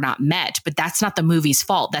expectations were not met. But that's not the movie's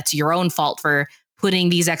fault. That's your own fault for putting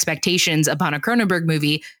these expectations upon a Cronenberg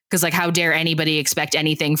movie. Because like, how dare anybody expect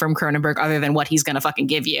anything from Cronenberg other than what he's going to fucking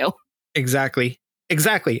give you? Exactly.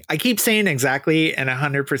 I keep saying exactly and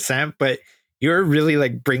 100%, but you're really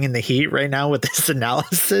like bringing the heat right now with this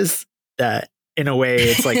analysis that in a way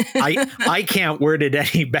it's like, I can't word it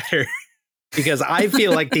any better. Because I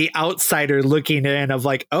feel like the outsider looking in of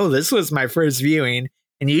like, oh, this was my first viewing.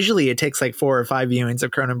 And usually it takes like 4 or 5 viewings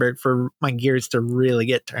of Cronenberg for my gears to really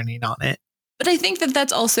get turning on it. But I think that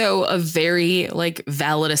that's also a very like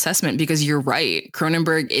valid assessment, because you're right.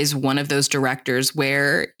 Cronenberg is one of those directors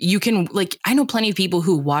where you can like, I know plenty of people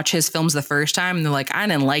who watch his films the first time and they're like, I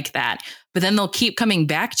didn't like that. But then they'll keep coming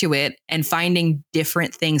back to it and finding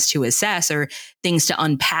different things to assess or things to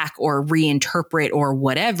unpack or reinterpret or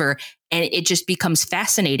whatever. And it just becomes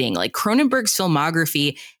fascinating. Like Cronenberg's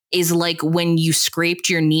filmography is like when you scraped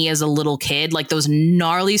your knee as a little kid, like those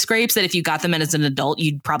gnarly scrapes that if you got them as an adult,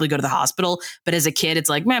 you'd probably go to the hospital. But as a kid, it's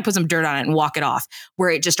like, man, put some dirt on it and walk it off, where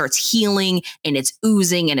it just starts healing and it's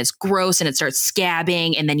oozing and it's gross and it starts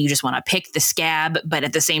scabbing. And then you just want to pick the scab. But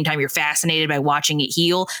at the same time, you're fascinated by watching it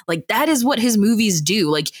heal. Like that is what his movies do.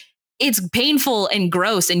 Like it's painful and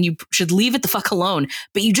gross and you should leave it the fuck alone,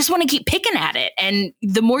 but you just want to keep picking at it. And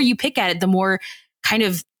the more you pick at it, the more kind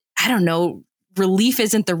of, I don't know, relief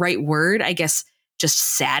isn't the right word. I guess just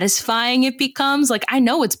satisfying it becomes. Like, I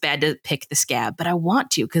know it's bad to pick the scab, but I want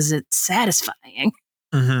to because it's satisfying.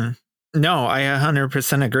 Mm-hmm. No, I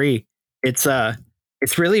 100% agree. It's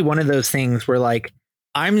really one of those things where like,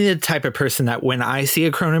 I'm the type of person that when I see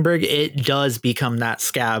a Cronenberg, it does become that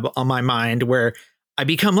scab on my mind where I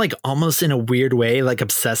become like almost in a weird way, like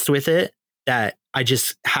obsessed with it, that I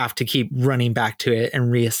just have to keep running back to it and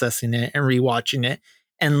reassessing it and rewatching it.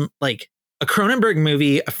 And like a Cronenberg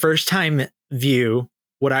movie, a first time view,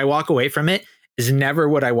 what I walk away from it is never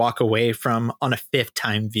what I walk away from on a 5th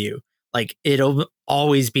time view. Like it'll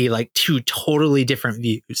always be like 2 totally different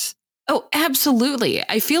views. Oh, absolutely.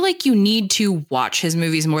 I feel like you need to watch his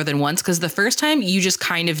movies more than once, because the first time you just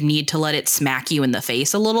kind of need to let it smack you in the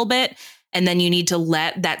face a little bit. And then you need to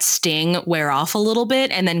let that sting wear off a little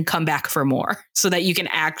bit and then come back for more so that you can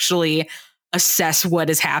actually assess what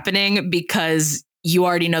is happening, because you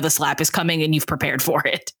already know the slap is coming and you've prepared for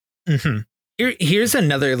it. Mm-hmm. Here's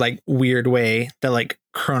another like weird way that like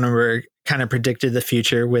Cronenberg kind of predicted the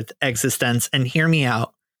future with eXistenZ. And hear me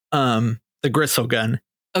out. The gristle gun.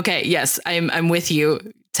 Okay. Yes, I'm with you.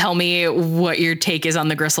 Tell me what your take is on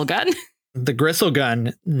the gristle gun. The gristle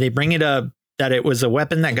gun, they bring it up that it was a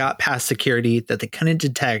weapon that got past security that they couldn't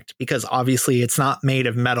detect because obviously it's not made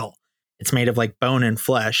of metal. It's made of like bone and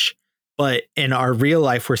flesh. But in our real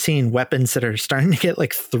life, we're seeing weapons that are starting to get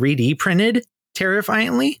like 3D printed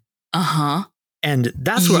terrifyingly. Uh-huh. And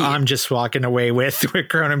that's what I'm just walking away with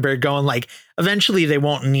Cronenberg going like, eventually they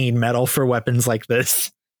won't need metal for weapons like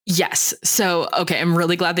this. Yes. So, okay, I'm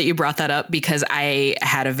really glad that you brought that up, because I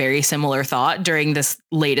had a very similar thought during this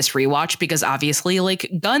latest rewatch, because obviously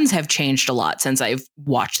like guns have changed a lot since I've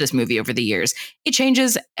watched this movie over the years. It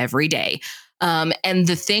changes every day. And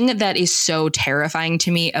the thing that is so terrifying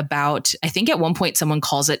to me about, I think at one point someone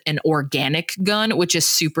calls it an organic gun, which is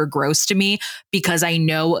super gross to me because I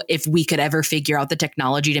know if we could ever figure out the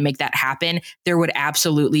technology to make that happen, there would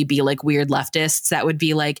absolutely be like weird leftists that would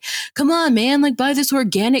be like, come on, man, like buy this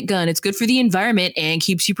organic gun. It's good for the environment and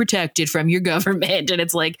keeps you protected from your government. And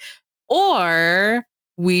it's like, or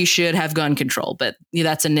we should have gun control, but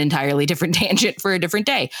that's an entirely different tangent for a different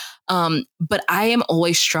day. But I am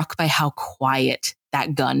always struck by how quiet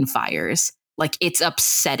that gun fires. Like it's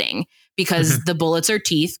upsetting because the bullets are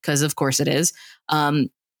teeth, because of course it is. And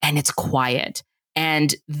it's quiet.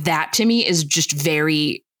 And that to me is just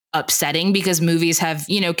very upsetting because movies have,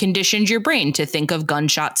 conditioned your brain to think of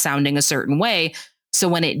gunshots sounding a certain way. So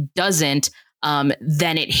when it doesn't,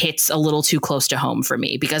 then it hits a little too close to home for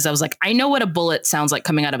me because I was like, I know what a bullet sounds like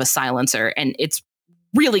coming out of a silencer, and it's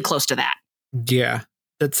really close to that. Yeah,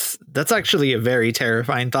 that's actually a very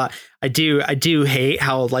terrifying thought. I do hate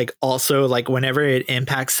how like also like whenever it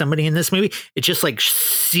impacts somebody in this movie, it just like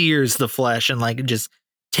sears the flesh and like just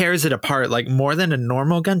tears it apart like more than a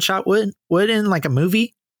normal gunshot would in like a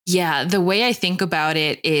movie. Yeah, the way I think about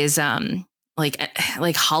it is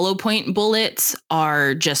like hollow point bullets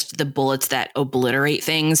are just the bullets that obliterate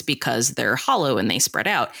things because they're hollow and they spread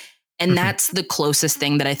out. And that's the closest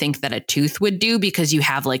thing that I think that a tooth would do because you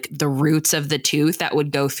have like the roots of the tooth that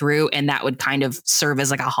would go through and that would kind of serve as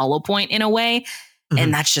like a hollow point in a way.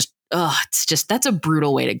 And that's just, that's a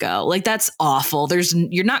brutal way to go. Like that's awful.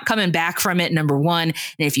 You're not coming back from it, number one. And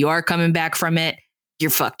if you are coming back from it, you're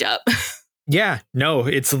fucked up. Yeah, no,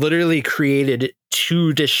 it's literally created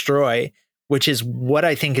to destroy, which is what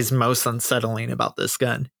I think is most unsettling about this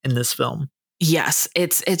gun in this film. Yes,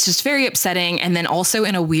 it's just very upsetting. And then also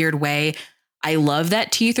in a weird way, I love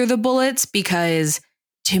that teeth are the bullets because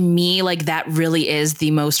to me, like that really is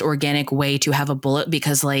the most organic way to have a bullet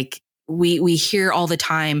because like we hear all the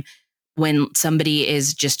time when somebody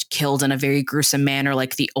is just killed in a very gruesome manner,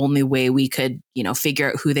 like the only way we could,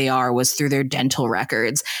 figure out who they are was through their dental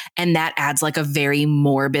records. And that adds like a very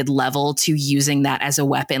morbid level to using that as a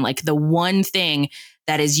weapon. Like the one thing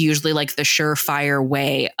that is usually like the surefire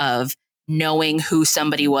way of knowing who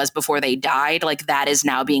somebody was before they died, like that is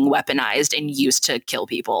now being weaponized and used to kill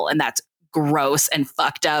people. And that's gross and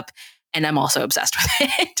fucked up. And I'm also obsessed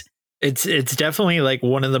with it. It's definitely like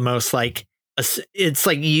one of the most like, it's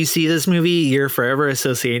like you see this movie, you're forever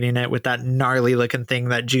associating it with that gnarly looking thing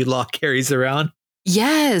that Jude Law carries around.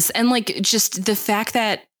 Yes. And like just the fact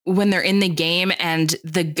that when they're in the game and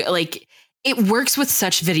it works with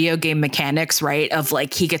such video game mechanics, right? Of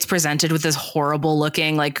like he gets presented with this horrible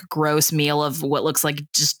looking, like gross meal of what looks like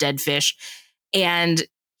just dead fish. And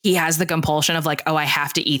he has the compulsion of like, oh, I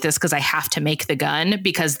have to eat this because I have to make the gun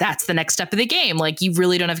because that's the next step of the game. Like you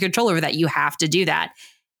really don't have control over that. You have to do that.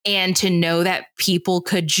 And to know that people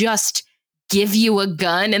could just give you a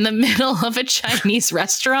gun in the middle of a Chinese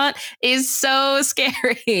restaurant is so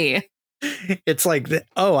scary. It's like,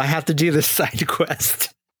 I have to do this side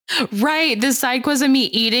quest. Right. The side quest of me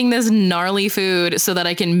eating this gnarly food so that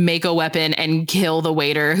I can make a weapon and kill the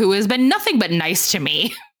waiter who has been nothing but nice to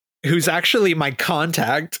me. Who's actually my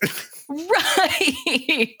contact.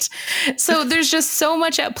 Right. So there's just so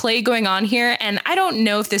much at play going on here. And I don't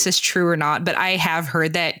know if this is true or not, but I have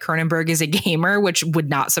heard that Cronenberg is a gamer, which would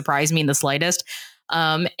not surprise me in the slightest.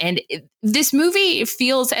 This movie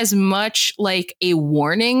feels as much like a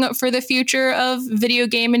warning for the future of video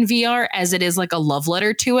game and VR as it is like a love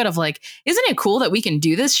letter to it of like, isn't it cool that we can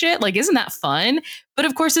do this shit? Like, isn't that fun? But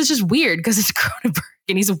of course, it's just weird because it's Cronenberg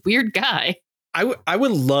and he's a weird guy. I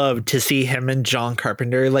would love to see him and John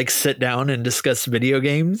Carpenter like sit down and discuss video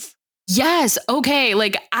games. Yes. Okay.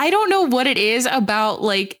 Like, I don't know what it is about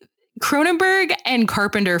like Cronenberg and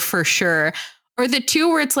Carpenter for sure are the two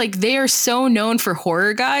where it's like they are so known for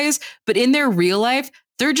horror guys, but in their real life,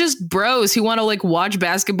 they're just bros who want to like watch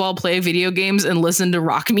basketball, play video games and listen to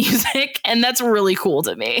rock music. And that's really cool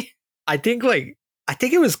to me. I think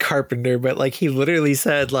it was Carpenter, but like he literally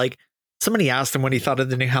said like, somebody asked him what he thought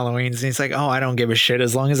of the new Halloweens, and he's like, oh, I don't give a shit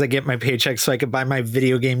as long as I get my paycheck so I could buy my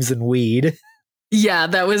video games and weed. Yeah,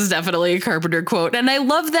 that was definitely a Carpenter quote. And I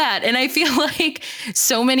love that. And I feel like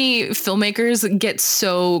so many filmmakers get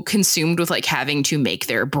so consumed with like having to make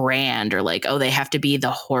their brand or like, oh, they have to be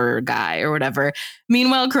the horror guy or whatever.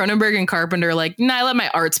 Meanwhile, Cronenberg and Carpenter are like, nah, I let my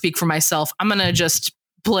art speak for myself. I'm going to just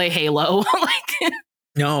play Halo. Like,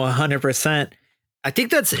 no, 100%. I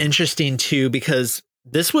think that's interesting, too, because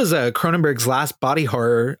this was Cronenberg's last body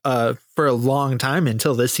horror for a long time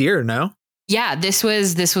until this year, no? Yeah, this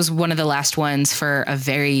was one of the last ones for a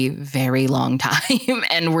very, very long time.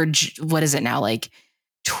 And what is it now? Like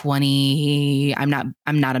I'm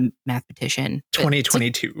not a mathematician.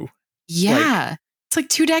 2022. It's like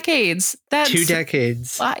 2 decades. That's 2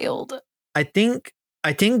 decades. Wild. I think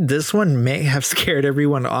this one may have scared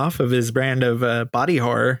everyone off of his brand of body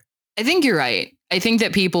horror. I think you're right. I think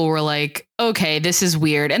that people were like, okay, this is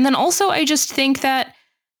weird. And then also I just think that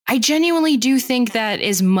I genuinely do think that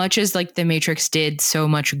as much as like The Matrix did so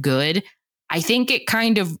much good, I think it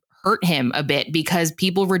kind of hurt him a bit because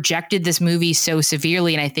people rejected this movie so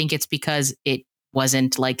severely. And I think it's because it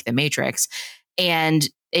wasn't like The Matrix. And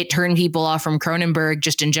it turned people off from Cronenberg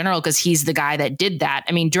just in general because he's the guy that did that.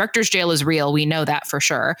 I mean, director's jail is real. We know that for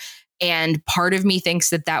sure. And part of me thinks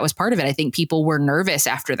that was part of it. I think people were nervous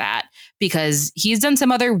after that because he's done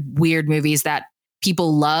some other weird movies that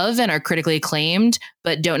people love and are critically acclaimed,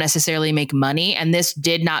 but don't necessarily make money. And this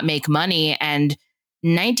did not make money. And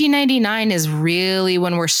 1999 is really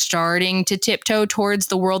when we're starting to tiptoe towards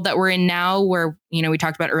the world that we're in now, where, you know, we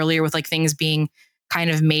talked about earlier with like things being kind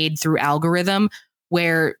of made through algorithm,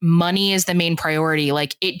 where money is the main priority.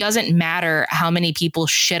 Like, it doesn't matter how many people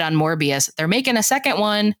shit on Morbius. They're making a second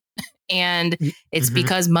one. And it's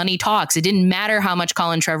because money talks. It didn't matter how much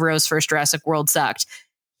Colin Trevorrow's first Jurassic World sucked.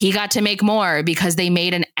 He got to make more because they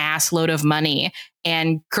made an ass load of money.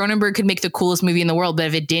 And Cronenberg could make the coolest movie in the world, but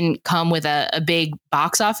if it didn't come with a big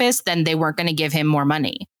box office, then they weren't going to give him more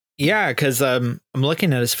money. Yeah, because I'm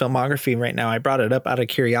looking at his filmography right now. I brought it up out of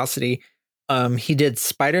curiosity. He did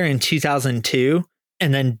Spider in 2002.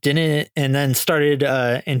 And then started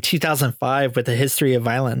in 2005 with A History of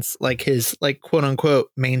Violence, like his like quote unquote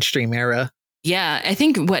mainstream era. Yeah, I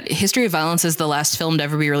think History of Violence is the last film to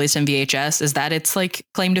ever be released on VHS. Is that its like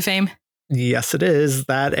claim to fame? Yes, it is.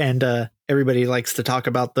 That and everybody likes to talk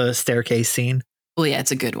about the staircase scene. Well, yeah, it's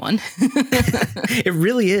a good one. It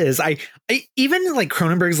really is. I even like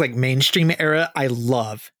Cronenberg's like mainstream era, I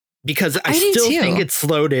love because I still think it's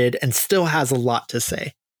loaded and still has a lot to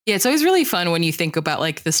say. Yeah, it's always really fun when you think about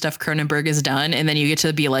like the stuff Cronenberg has done, and then you get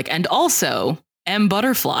to be like, and also M.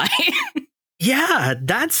 Butterfly. Yeah,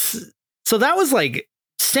 that was like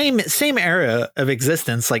same era of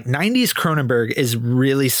existence. Like 90s Cronenberg is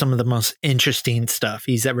really some of the most interesting stuff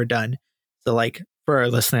he's ever done. So like for our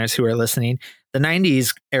listeners who are listening, the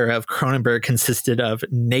 90s era of Cronenberg consisted of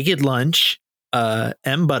Naked Lunch,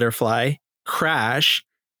 M. Butterfly, Crash,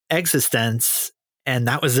 eXistenZ, and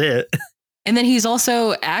that was it. And then he's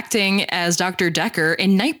also acting as Dr. Decker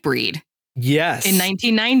in Nightbreed. Yes. In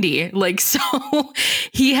 1990. Like, so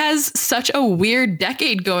he has such a weird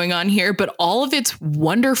decade going on here, but all of it's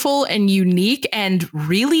wonderful and unique and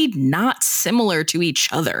really not similar to each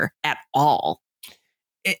other at all.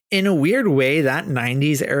 In a weird way, that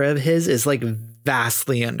 90s era of his is like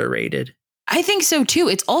vastly underrated. I think so, too.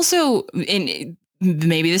 It's also,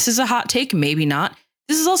 maybe this is a hot take, maybe not.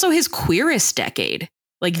 This is also his queerest decade.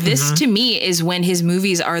 Like this to me is when his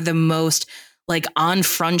movies are the most like on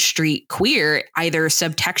Front Street queer, either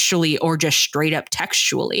subtextually or just straight up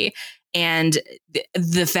textually. And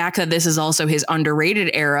the fact that this is also his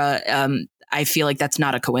underrated era, I feel like that's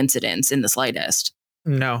not a coincidence in the slightest.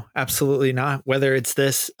 No, absolutely not. Whether it's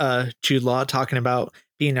this Jude Law talking about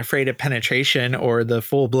being afraid of penetration or the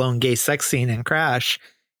full blown gay sex scene in Crash,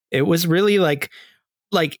 it was really like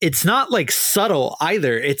it's not like subtle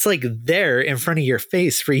either. It's like there in front of your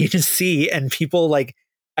face for you to see, and people like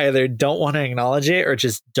either don't want to acknowledge it or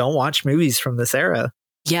just don't watch movies from this era.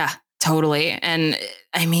 Yeah, totally. And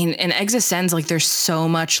I mean, in eXistenZ, like there's so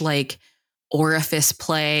much like orifice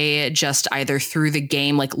play just either through the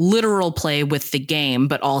game, like literal play with the game,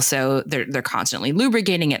 but also they're constantly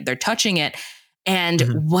lubricating it, they're touching it.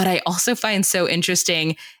 And what I also find so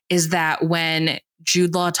interesting is that when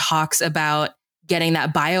Jude Law talks about getting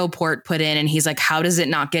that bioport put in and he's like, how does it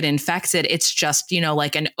not get infected? It's just, you know,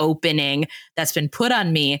 like an opening that's been put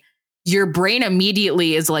on me. Your brain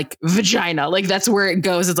immediately is like vagina. Like that's where it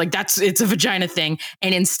goes. It's like, it's a vagina thing.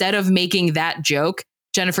 And instead of making that joke,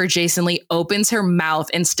 Jennifer Jason Leigh opens her mouth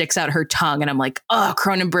and sticks out her tongue. And I'm like, oh,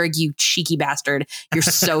 Cronenberg, you cheeky bastard. You're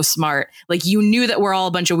so smart. Like you knew that we're all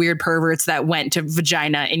a bunch of weird perverts that went to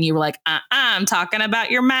vagina. And you were like, I'm talking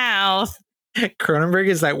about your mouth. Cronenberg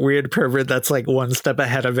is that weird pervert that's like one step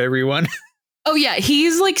ahead of everyone. Oh yeah,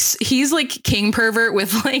 he's like king pervert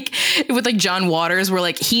with like John Waters, where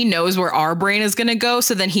like he knows where our brain is gonna go,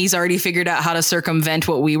 so then he's already figured out how to circumvent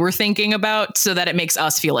what we were thinking about, so that it makes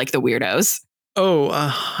us feel like the weirdos. Oh,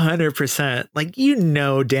 100%. Like you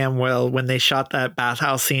know damn well when they shot that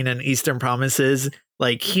bathhouse scene in Eastern Promises,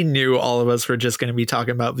 like he knew all of us were just gonna be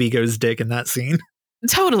talking about Vigo's dick in that scene.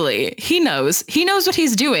 Totally. He knows what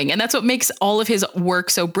he's doing. And that's what makes all of his work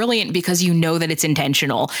so brilliant, because you know that it's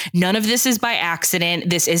intentional. None of this is by accident.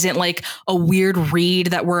 This isn't like a weird read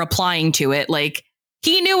that we're applying to it. Like,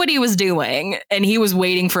 he knew what he was doing and he was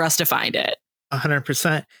waiting for us to find it.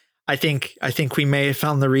 100%. I think we may have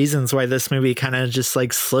found the reasons why this movie kind of just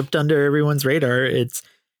like slipped under everyone's radar. It's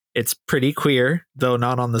pretty queer, though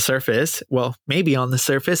not on the surface. Well, maybe on the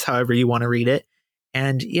surface, however you want to read it.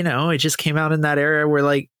 And, you know, it just came out in that era where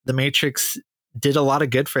like The Matrix did a lot of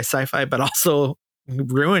good for sci-fi, but also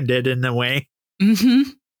ruined it in a way. Mm-hmm.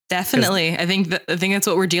 Definitely. I think that's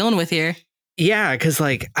what we're dealing with here. Yeah, because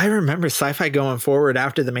like I remember sci-fi going forward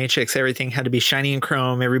after The Matrix, everything had to be shiny and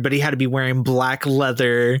chrome. Everybody had to be wearing black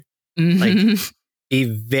leather, like be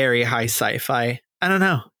very high sci-fi. I don't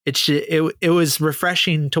know. It was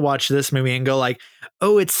refreshing to watch this movie and go like,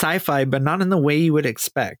 oh, it's sci-fi, but not in the way you would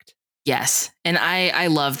expect. Yes. And I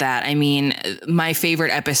love that. I mean, my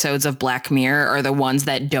favorite episodes of Black Mirror are the ones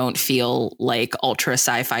that don't feel like ultra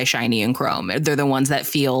sci-fi, shiny and chrome. They're the ones that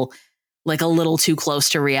feel like a little too close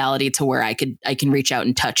to reality to where I can reach out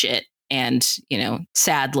and touch it. And, you know,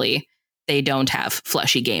 sadly, they don't have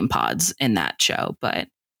fleshy game pods in that show, but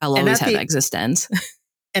I'll always have eXistenZ.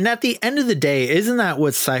 And at the end of the day, isn't that what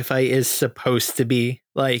sci-fi is supposed to be?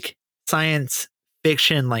 Like science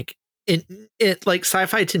fiction, like it like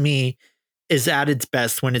sci-fi to me is at its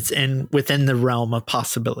best when it's within the realm of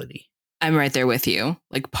possibility. I'm right there with you.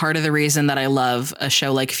 Like, part of the reason that I love a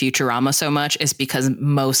show like Futurama so much is because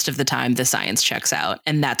most of the time the science checks out,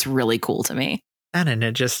 and that's really cool to me. And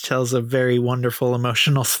it just tells a very wonderful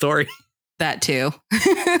emotional story. That too.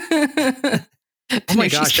 Oh my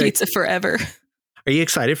gosh, pizza forever. Are you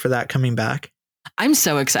excited for that coming back? I'm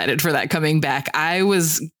so excited for that coming back. I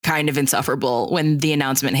was kind of insufferable when the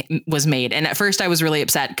announcement was made. And at first I was really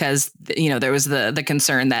upset because, you know, there was the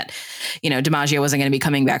concern that, you know, DiMaggio wasn't going to be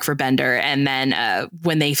coming back for Bender. And then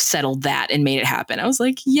when they settled that and made it happen, I was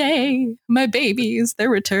like, yay, my babies, they're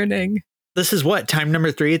returning. This is what, time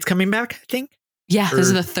number 3 it's coming back, I think? Yeah, this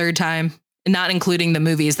is the 3rd time, not including the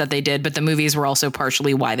movies that they did, but the movies were also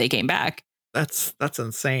partially why they came back. That's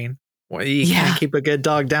insane. Well, you can't keep a good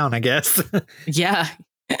dog down, I guess. Yeah.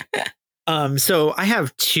 So I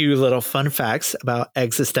have 2 little fun facts about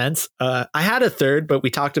eXistenZ. I had a third, but we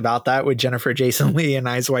talked about that with Jennifer Jason Leigh and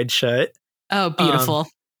Eyes Wide Shut. Oh, beautiful.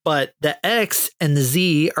 But the X and the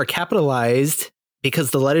Z are capitalized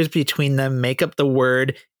because the letters between them make up the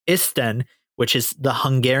word Isten, which is the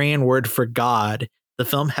Hungarian word for God. The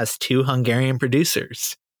film has 2 Hungarian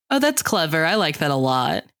producers. Oh, that's clever. I like that a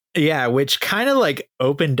lot. Yeah, which kind of like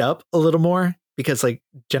opened up a little more because like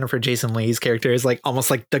Jennifer Jason Leigh's character is like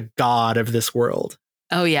almost like the god of this world.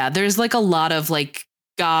 Oh, yeah. There's like a lot of like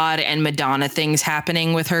God and Madonna things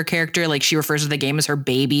happening with her character. Like, she refers to the game as her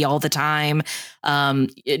baby all the time.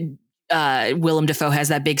 Willem Dafoe has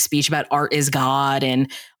that big speech about art is God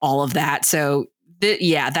and all of that. So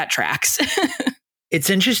that tracks. It's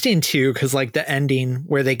interesting, too, because like the ending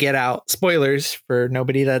where they get out, spoilers for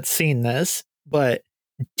nobody that's seen this, but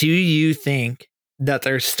do you think that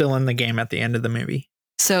they're still in the game at the end of the movie?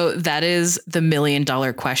 So that is the $1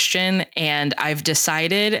 million question. And I've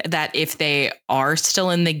decided that if they are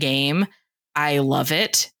still in the game, I love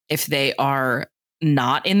it. If they are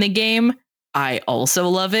not in the game, I also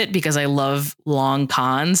love it because I love long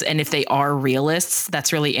cons. And if they are realists,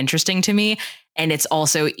 that's really interesting to me. And it's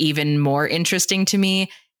also even more interesting to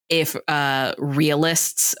me if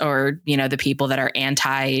realists, or, you know, the people that are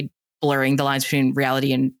anti blurring the lines between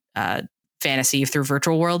reality and fantasy through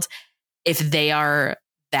virtual worlds, if they are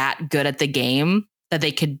that good at the game that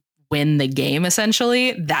they could win the game,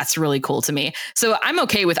 essentially, that's really cool to me. So I'm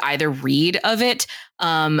okay with either read of it.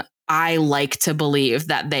 I like to believe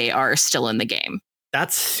that they are still in the game.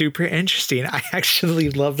 That's super interesting. I actually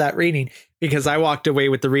love that reading because I walked away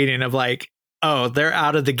with the reading of like, oh, they're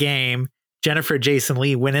out of the game. Jennifer Jason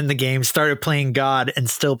Leigh went in the game, started playing God, and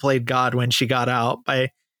still played God when she got out by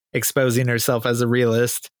exposing herself as a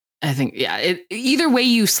realist. I think, yeah, either way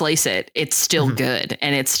you slice it, it's still good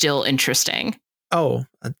and it's still interesting. Oh,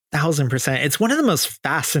 1,000%. It's one of the most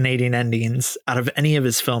fascinating endings out of any of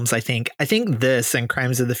his films, I think. I think this and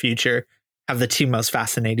Crimes of the Future have the 2 most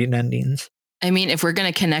fascinating endings. I mean, if we're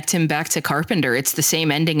going to connect him back to Carpenter, it's the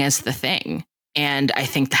same ending as The Thing. And I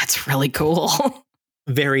think that's really cool.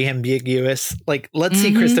 Very ambiguous. Like, let's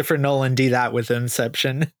see Christopher Nolan do that with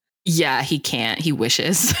Inception. Yeah, he can't. He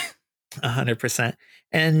wishes. 100%.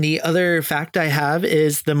 And the other fact I have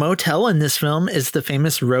is the motel in this film is the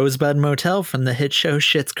famous Rosebud Motel from the hit show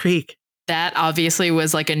Schitt's Creek. That obviously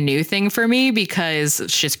was like a new thing for me because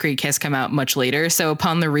Schitt's Creek has come out much later. So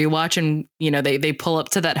upon the rewatch and, they pull up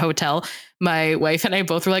to that hotel, my wife and I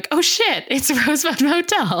both were like, oh shit, it's Rosebud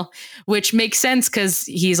Motel, which makes sense because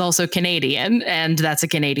he's also Canadian and that's a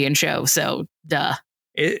Canadian show. So duh.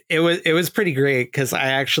 It was pretty great because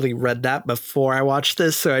I actually read that before I watched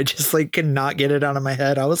this. So I just like could not get it out of my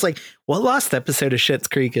head. I was like, what lost episode of Schitt's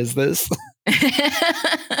Creek is this?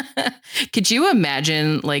 Could you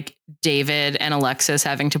imagine like David and Alexis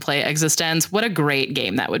having to play eXistenZ? What a great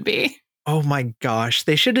game that would be. Oh my gosh.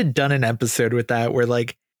 They should have done an episode with that where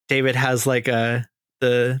like David has like the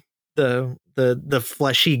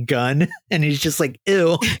fleshy gun and he's just like,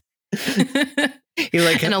 ew. He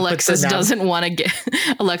like, and Alexis doesn't want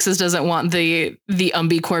the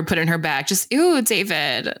umbi cord put in her back. Just, ew,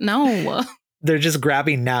 David. No. They're just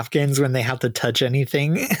grabbing napkins when they have to touch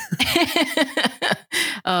anything.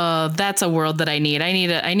 Oh, that's a world that I need. I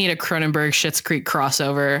need a Cronenberg Schitt's Creek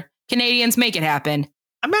crossover. Canadians, make it happen.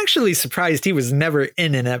 I'm actually surprised he was never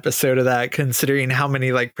in an episode of that, considering how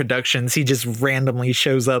many like productions he just randomly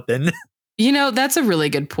shows up in. That's a really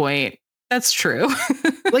good point. That's true.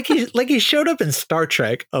 like he showed up in Star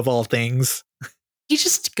Trek of all things. He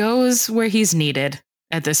just goes where he's needed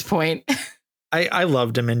at this point. I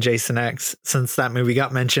loved him in Jason X since that movie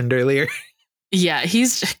got mentioned earlier. Yeah,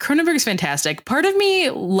 Cronenberg's fantastic. Part of me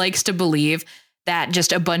likes to believe that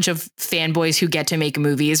just a bunch of fanboys who get to make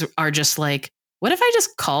movies are just like, what if I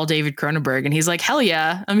just call David Cronenberg? And he's like, hell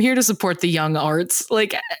yeah, I'm here to support the young arts.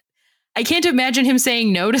 Like, I can't imagine him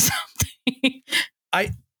saying no to something.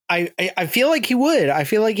 I feel like he would. I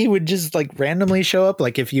feel like he would just like randomly show up.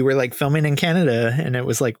 Like if you were like filming in Canada and it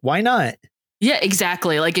was like, why not? Yeah,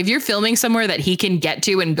 exactly. Like if you're filming somewhere that he can get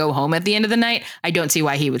to and go home at the end of the night, I don't see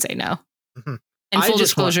why he would say no. Mm-hmm. And full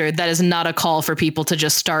disclosure, that is not a call for people to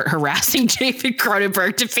just start harassing David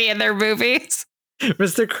Cronenberg to be in their movies.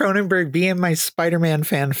 Mr. Cronenberg, be in my Spider-Man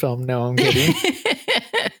fan film. No, I'm kidding.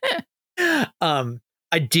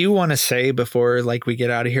 I do want to say before like we get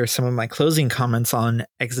out of here, some of my closing comments on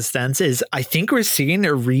eXistenZ is I think we're seeing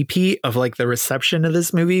a repeat of like the reception of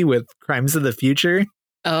this movie with Crimes of the Future.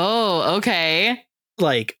 Oh, okay.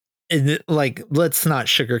 Like let's not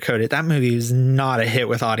sugarcoat it. That movie was not a hit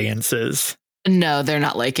with audiences. No, they're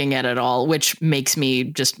not liking it at all, which makes me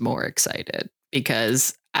just more excited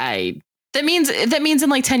because that means in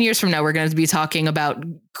like 10 years from now, we're going to be talking about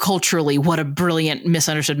culturally what a brilliant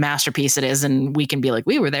misunderstood masterpiece it is. And we can be like,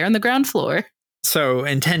 we were there on the ground floor. So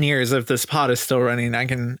in 10 years, if this pod is still running, I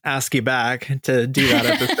can ask you back to do that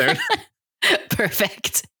episode.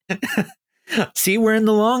 Perfect. See, we're in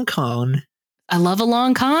the long con. I love a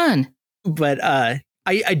long con. But I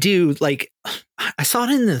do like, I saw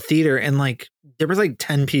it in the theater and like there were like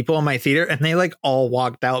 10 people in my theater and they like all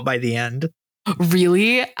walked out by the end.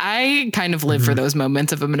 Really? I kind of live for those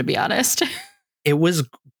moments, if I'm going to be honest. It was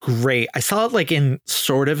great. I saw it like in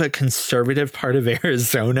sort of a conservative part of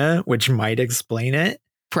Arizona, which might explain it.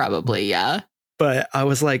 Probably, yeah. But I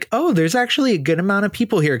was like, oh, there's actually a good amount of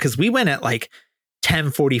people here because we went at like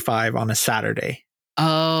 10:45 on a Saturday.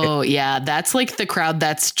 Oh, yeah. That's like the crowd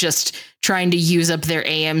that's just trying to use up their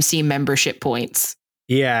AMC membership points.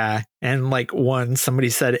 Yeah. And like somebody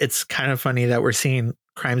said, it's kind of funny that we're seeing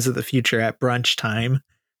Crimes of the Future at brunch time.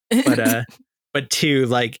 But two,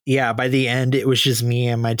 like, yeah, by the end, it was just me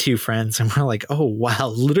and my two friends. And we're like, oh,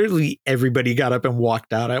 wow, literally everybody got up and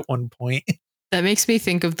walked out at one point. That makes me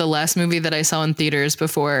think of the last movie that I saw in theaters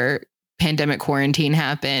before pandemic quarantine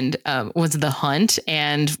happened was The Hunt.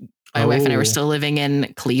 And my wife and I were still living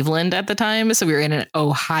in Cleveland at the time. So we were in an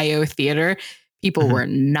Ohio theater. People were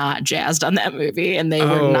not jazzed on that movie and they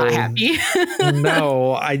were not happy.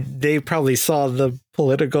 No, they probably saw the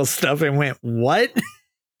political stuff and went, what?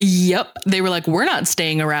 Yep. They were like, we're not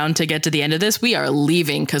staying around to get to the end of this. We are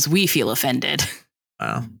leaving because we feel offended.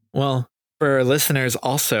 Wow. Well, for our listeners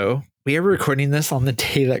also, we are recording this on the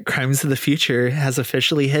day that Crimes of the Future has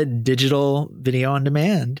officially hit digital video on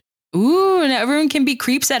demand. Ooh, and everyone can be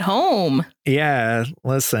creeps at home. Yeah,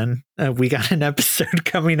 listen, we got an episode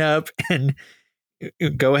coming up and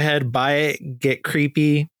go ahead, buy it, get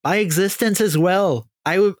creepy, buy eXistenZ as well.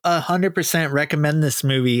 I would 100% recommend this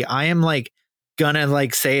movie. I am like gonna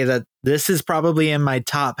like say that this is probably in my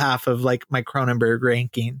top half of like my Cronenberg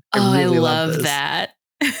ranking. I really love that.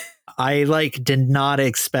 I like did not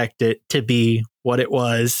expect it to be what it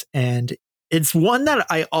was. And it's one that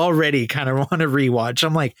I already kind of want to rewatch.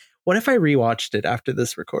 I'm like, what if I rewatched it after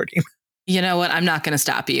this recording? You know what? I'm not going to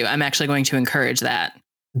stop you. I'm actually going to encourage that.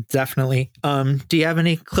 Definitely. Do you have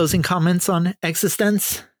any closing comments on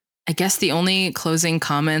eXistenZ? I guess the only closing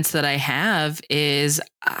comments that I have is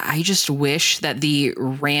I just wish that the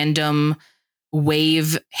random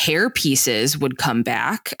wave hair pieces would come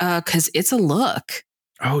back because it's a look.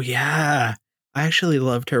 Oh, yeah. I actually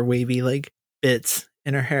loved her wavy like bits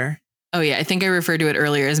in her hair. Oh, yeah. I think I referred to it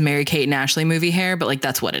earlier as Mary-Kate and Ashley movie hair, but like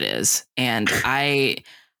that's what it is. And I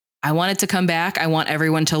want it to come back. I want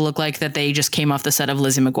everyone to look like that they just came off the set of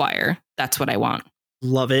Lizzie McGuire. That's what I want.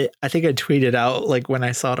 Love it. I think I tweeted out like when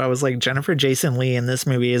I saw it, I was like, Jennifer Jason Leigh in this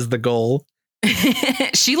movie is the goal.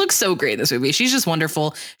 She looks so great in this movie. She's just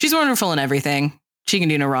wonderful. She's wonderful in everything. She can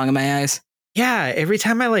do no wrong in my eyes. Yeah. Every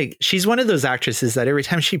time she's one of those actresses that every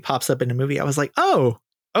time she pops up in a movie, I was like, oh,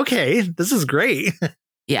 okay, this is great.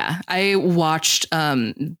 Yeah. I watched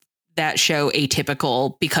that show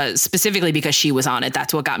Atypical specifically because she was on it.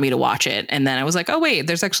 That's what got me to watch it. And then I was like, oh, wait,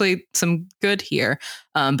 there's actually some good here.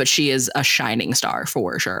 But she is a shining star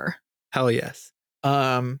for sure. Hell yes.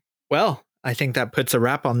 Well, I think that puts a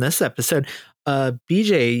wrap on this episode.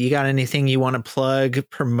 BJ, you got anything you want to plug,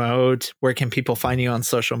 promote? Where can people find you on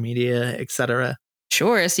social media, etc.?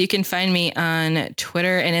 Sure. So you can find me on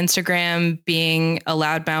Twitter and Instagram being a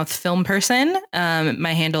loudmouth film person.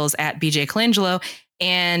 My handle is at BJ Colangelo.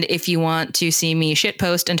 And if you want to see me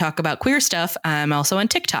shitpost and talk about queer stuff, I'm also on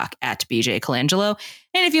TikTok at BJ Colangelo.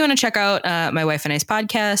 And if you want to check out my wife and I's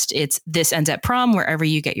podcast, it's This Ends at Prom, wherever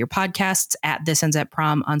you get your podcasts, at This Ends at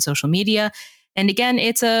Prom on social media. And again,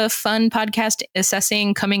 it's a fun podcast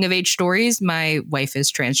assessing coming of age stories. My wife is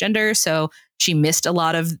transgender, so she missed a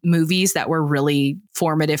lot of movies that were really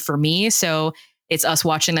formative for me. So it's us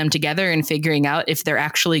watching them together and figuring out if they're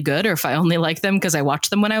actually good or if I only like them because I watched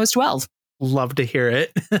them when I was 12. Love to hear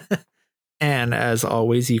it. And as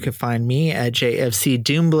always, you can find me at JFC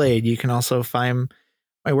Doomblade. You can also find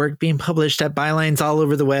my work being published at bylines all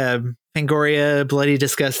over the web. Fangoria, Bloody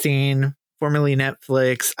Disgusting, formerly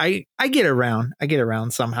Netflix. I get around. I get around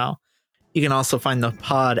somehow. You can also find the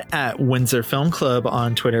pod at Windsor Film Club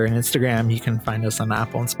on Twitter and Instagram. You can find us on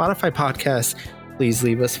Apple and Spotify podcasts. Please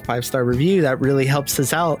leave us a 5-star review. That really helps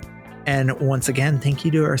us out. And once again, thank you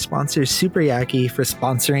to our sponsor, Super Yaki, for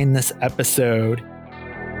sponsoring this episode.